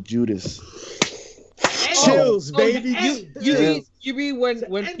fucking Judas. Chills, Oh, baby. You mean when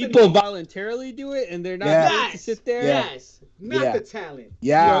To end the people night. voluntarily do it and they're not Yeah. made to sit there? Yes. Not Yeah. the talent.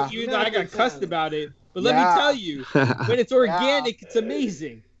 Yeah. Even though I Not got the cussed talent. about it. But let Yeah. me tell you, when it's organic, it's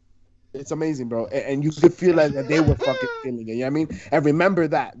amazing. It's amazing, bro. And you could feel like that they were fucking feeling it. You know what I mean? And remember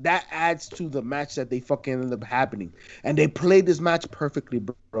that. That adds to the match that they fucking end up happening. And they played this match perfectly,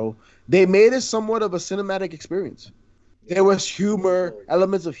 bro. They made it somewhat of a cinematic experience. There was humor,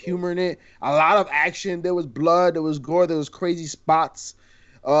 elements of humor in it, a lot of action. There was blood, there was gore, there was crazy spots.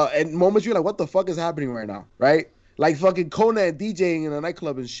 And moments you're like, what the fuck is happening right now? Right? Like fucking Conan DJing in a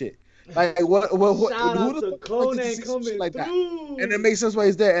nightclub and shit. Like what Shout who out the to fuck expected to Conan see some coming shit like that? through. And it makes sense why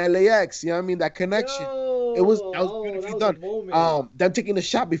he's there. LAX, you know what I mean? That connection. Yo, That was beautifully done. Them taking the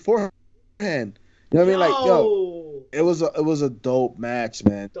shot beforehand. You know what I mean? Like, yo, it was a dope match,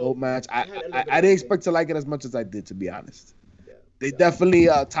 man. Dope match. I didn't expect to like it as much as I did, to be honest. Yeah. They definitely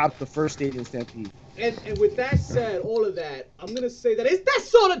topped the first Stadium Stampede. And with that said, all of that, I'm gonna say that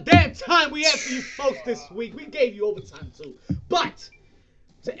that's all the damn time we have for you folks this week. We gave you overtime too. But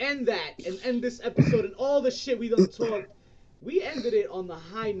to end that and end this episode and all the shit we done talked, we ended it on the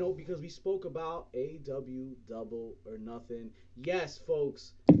high note because we spoke about AEW Double or Nothing. Yes,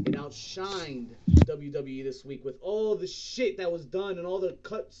 folks, it outshined WWE this week with all the shit that was done and all the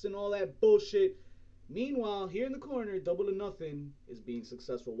cuts and all that bullshit. Meanwhile, here in the corner, Double or Nothing is being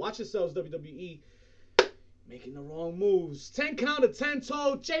successful. Watch yourselves, WWE. Making the wrong moves. 10 count of 10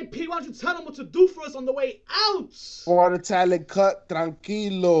 toe. JP, why don't you tell them what to do for us on the way out? For the talent cut,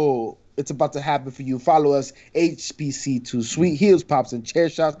 tranquilo. It's about to happen for you. Follow us, HBC2 Sweet Heels, Pops, and Chair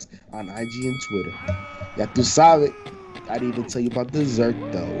Shots on IG and Twitter. Ya tu sabe. I didn't even tell you about dessert,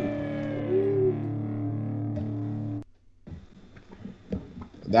 though.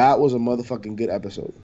 That was a motherfucking good episode.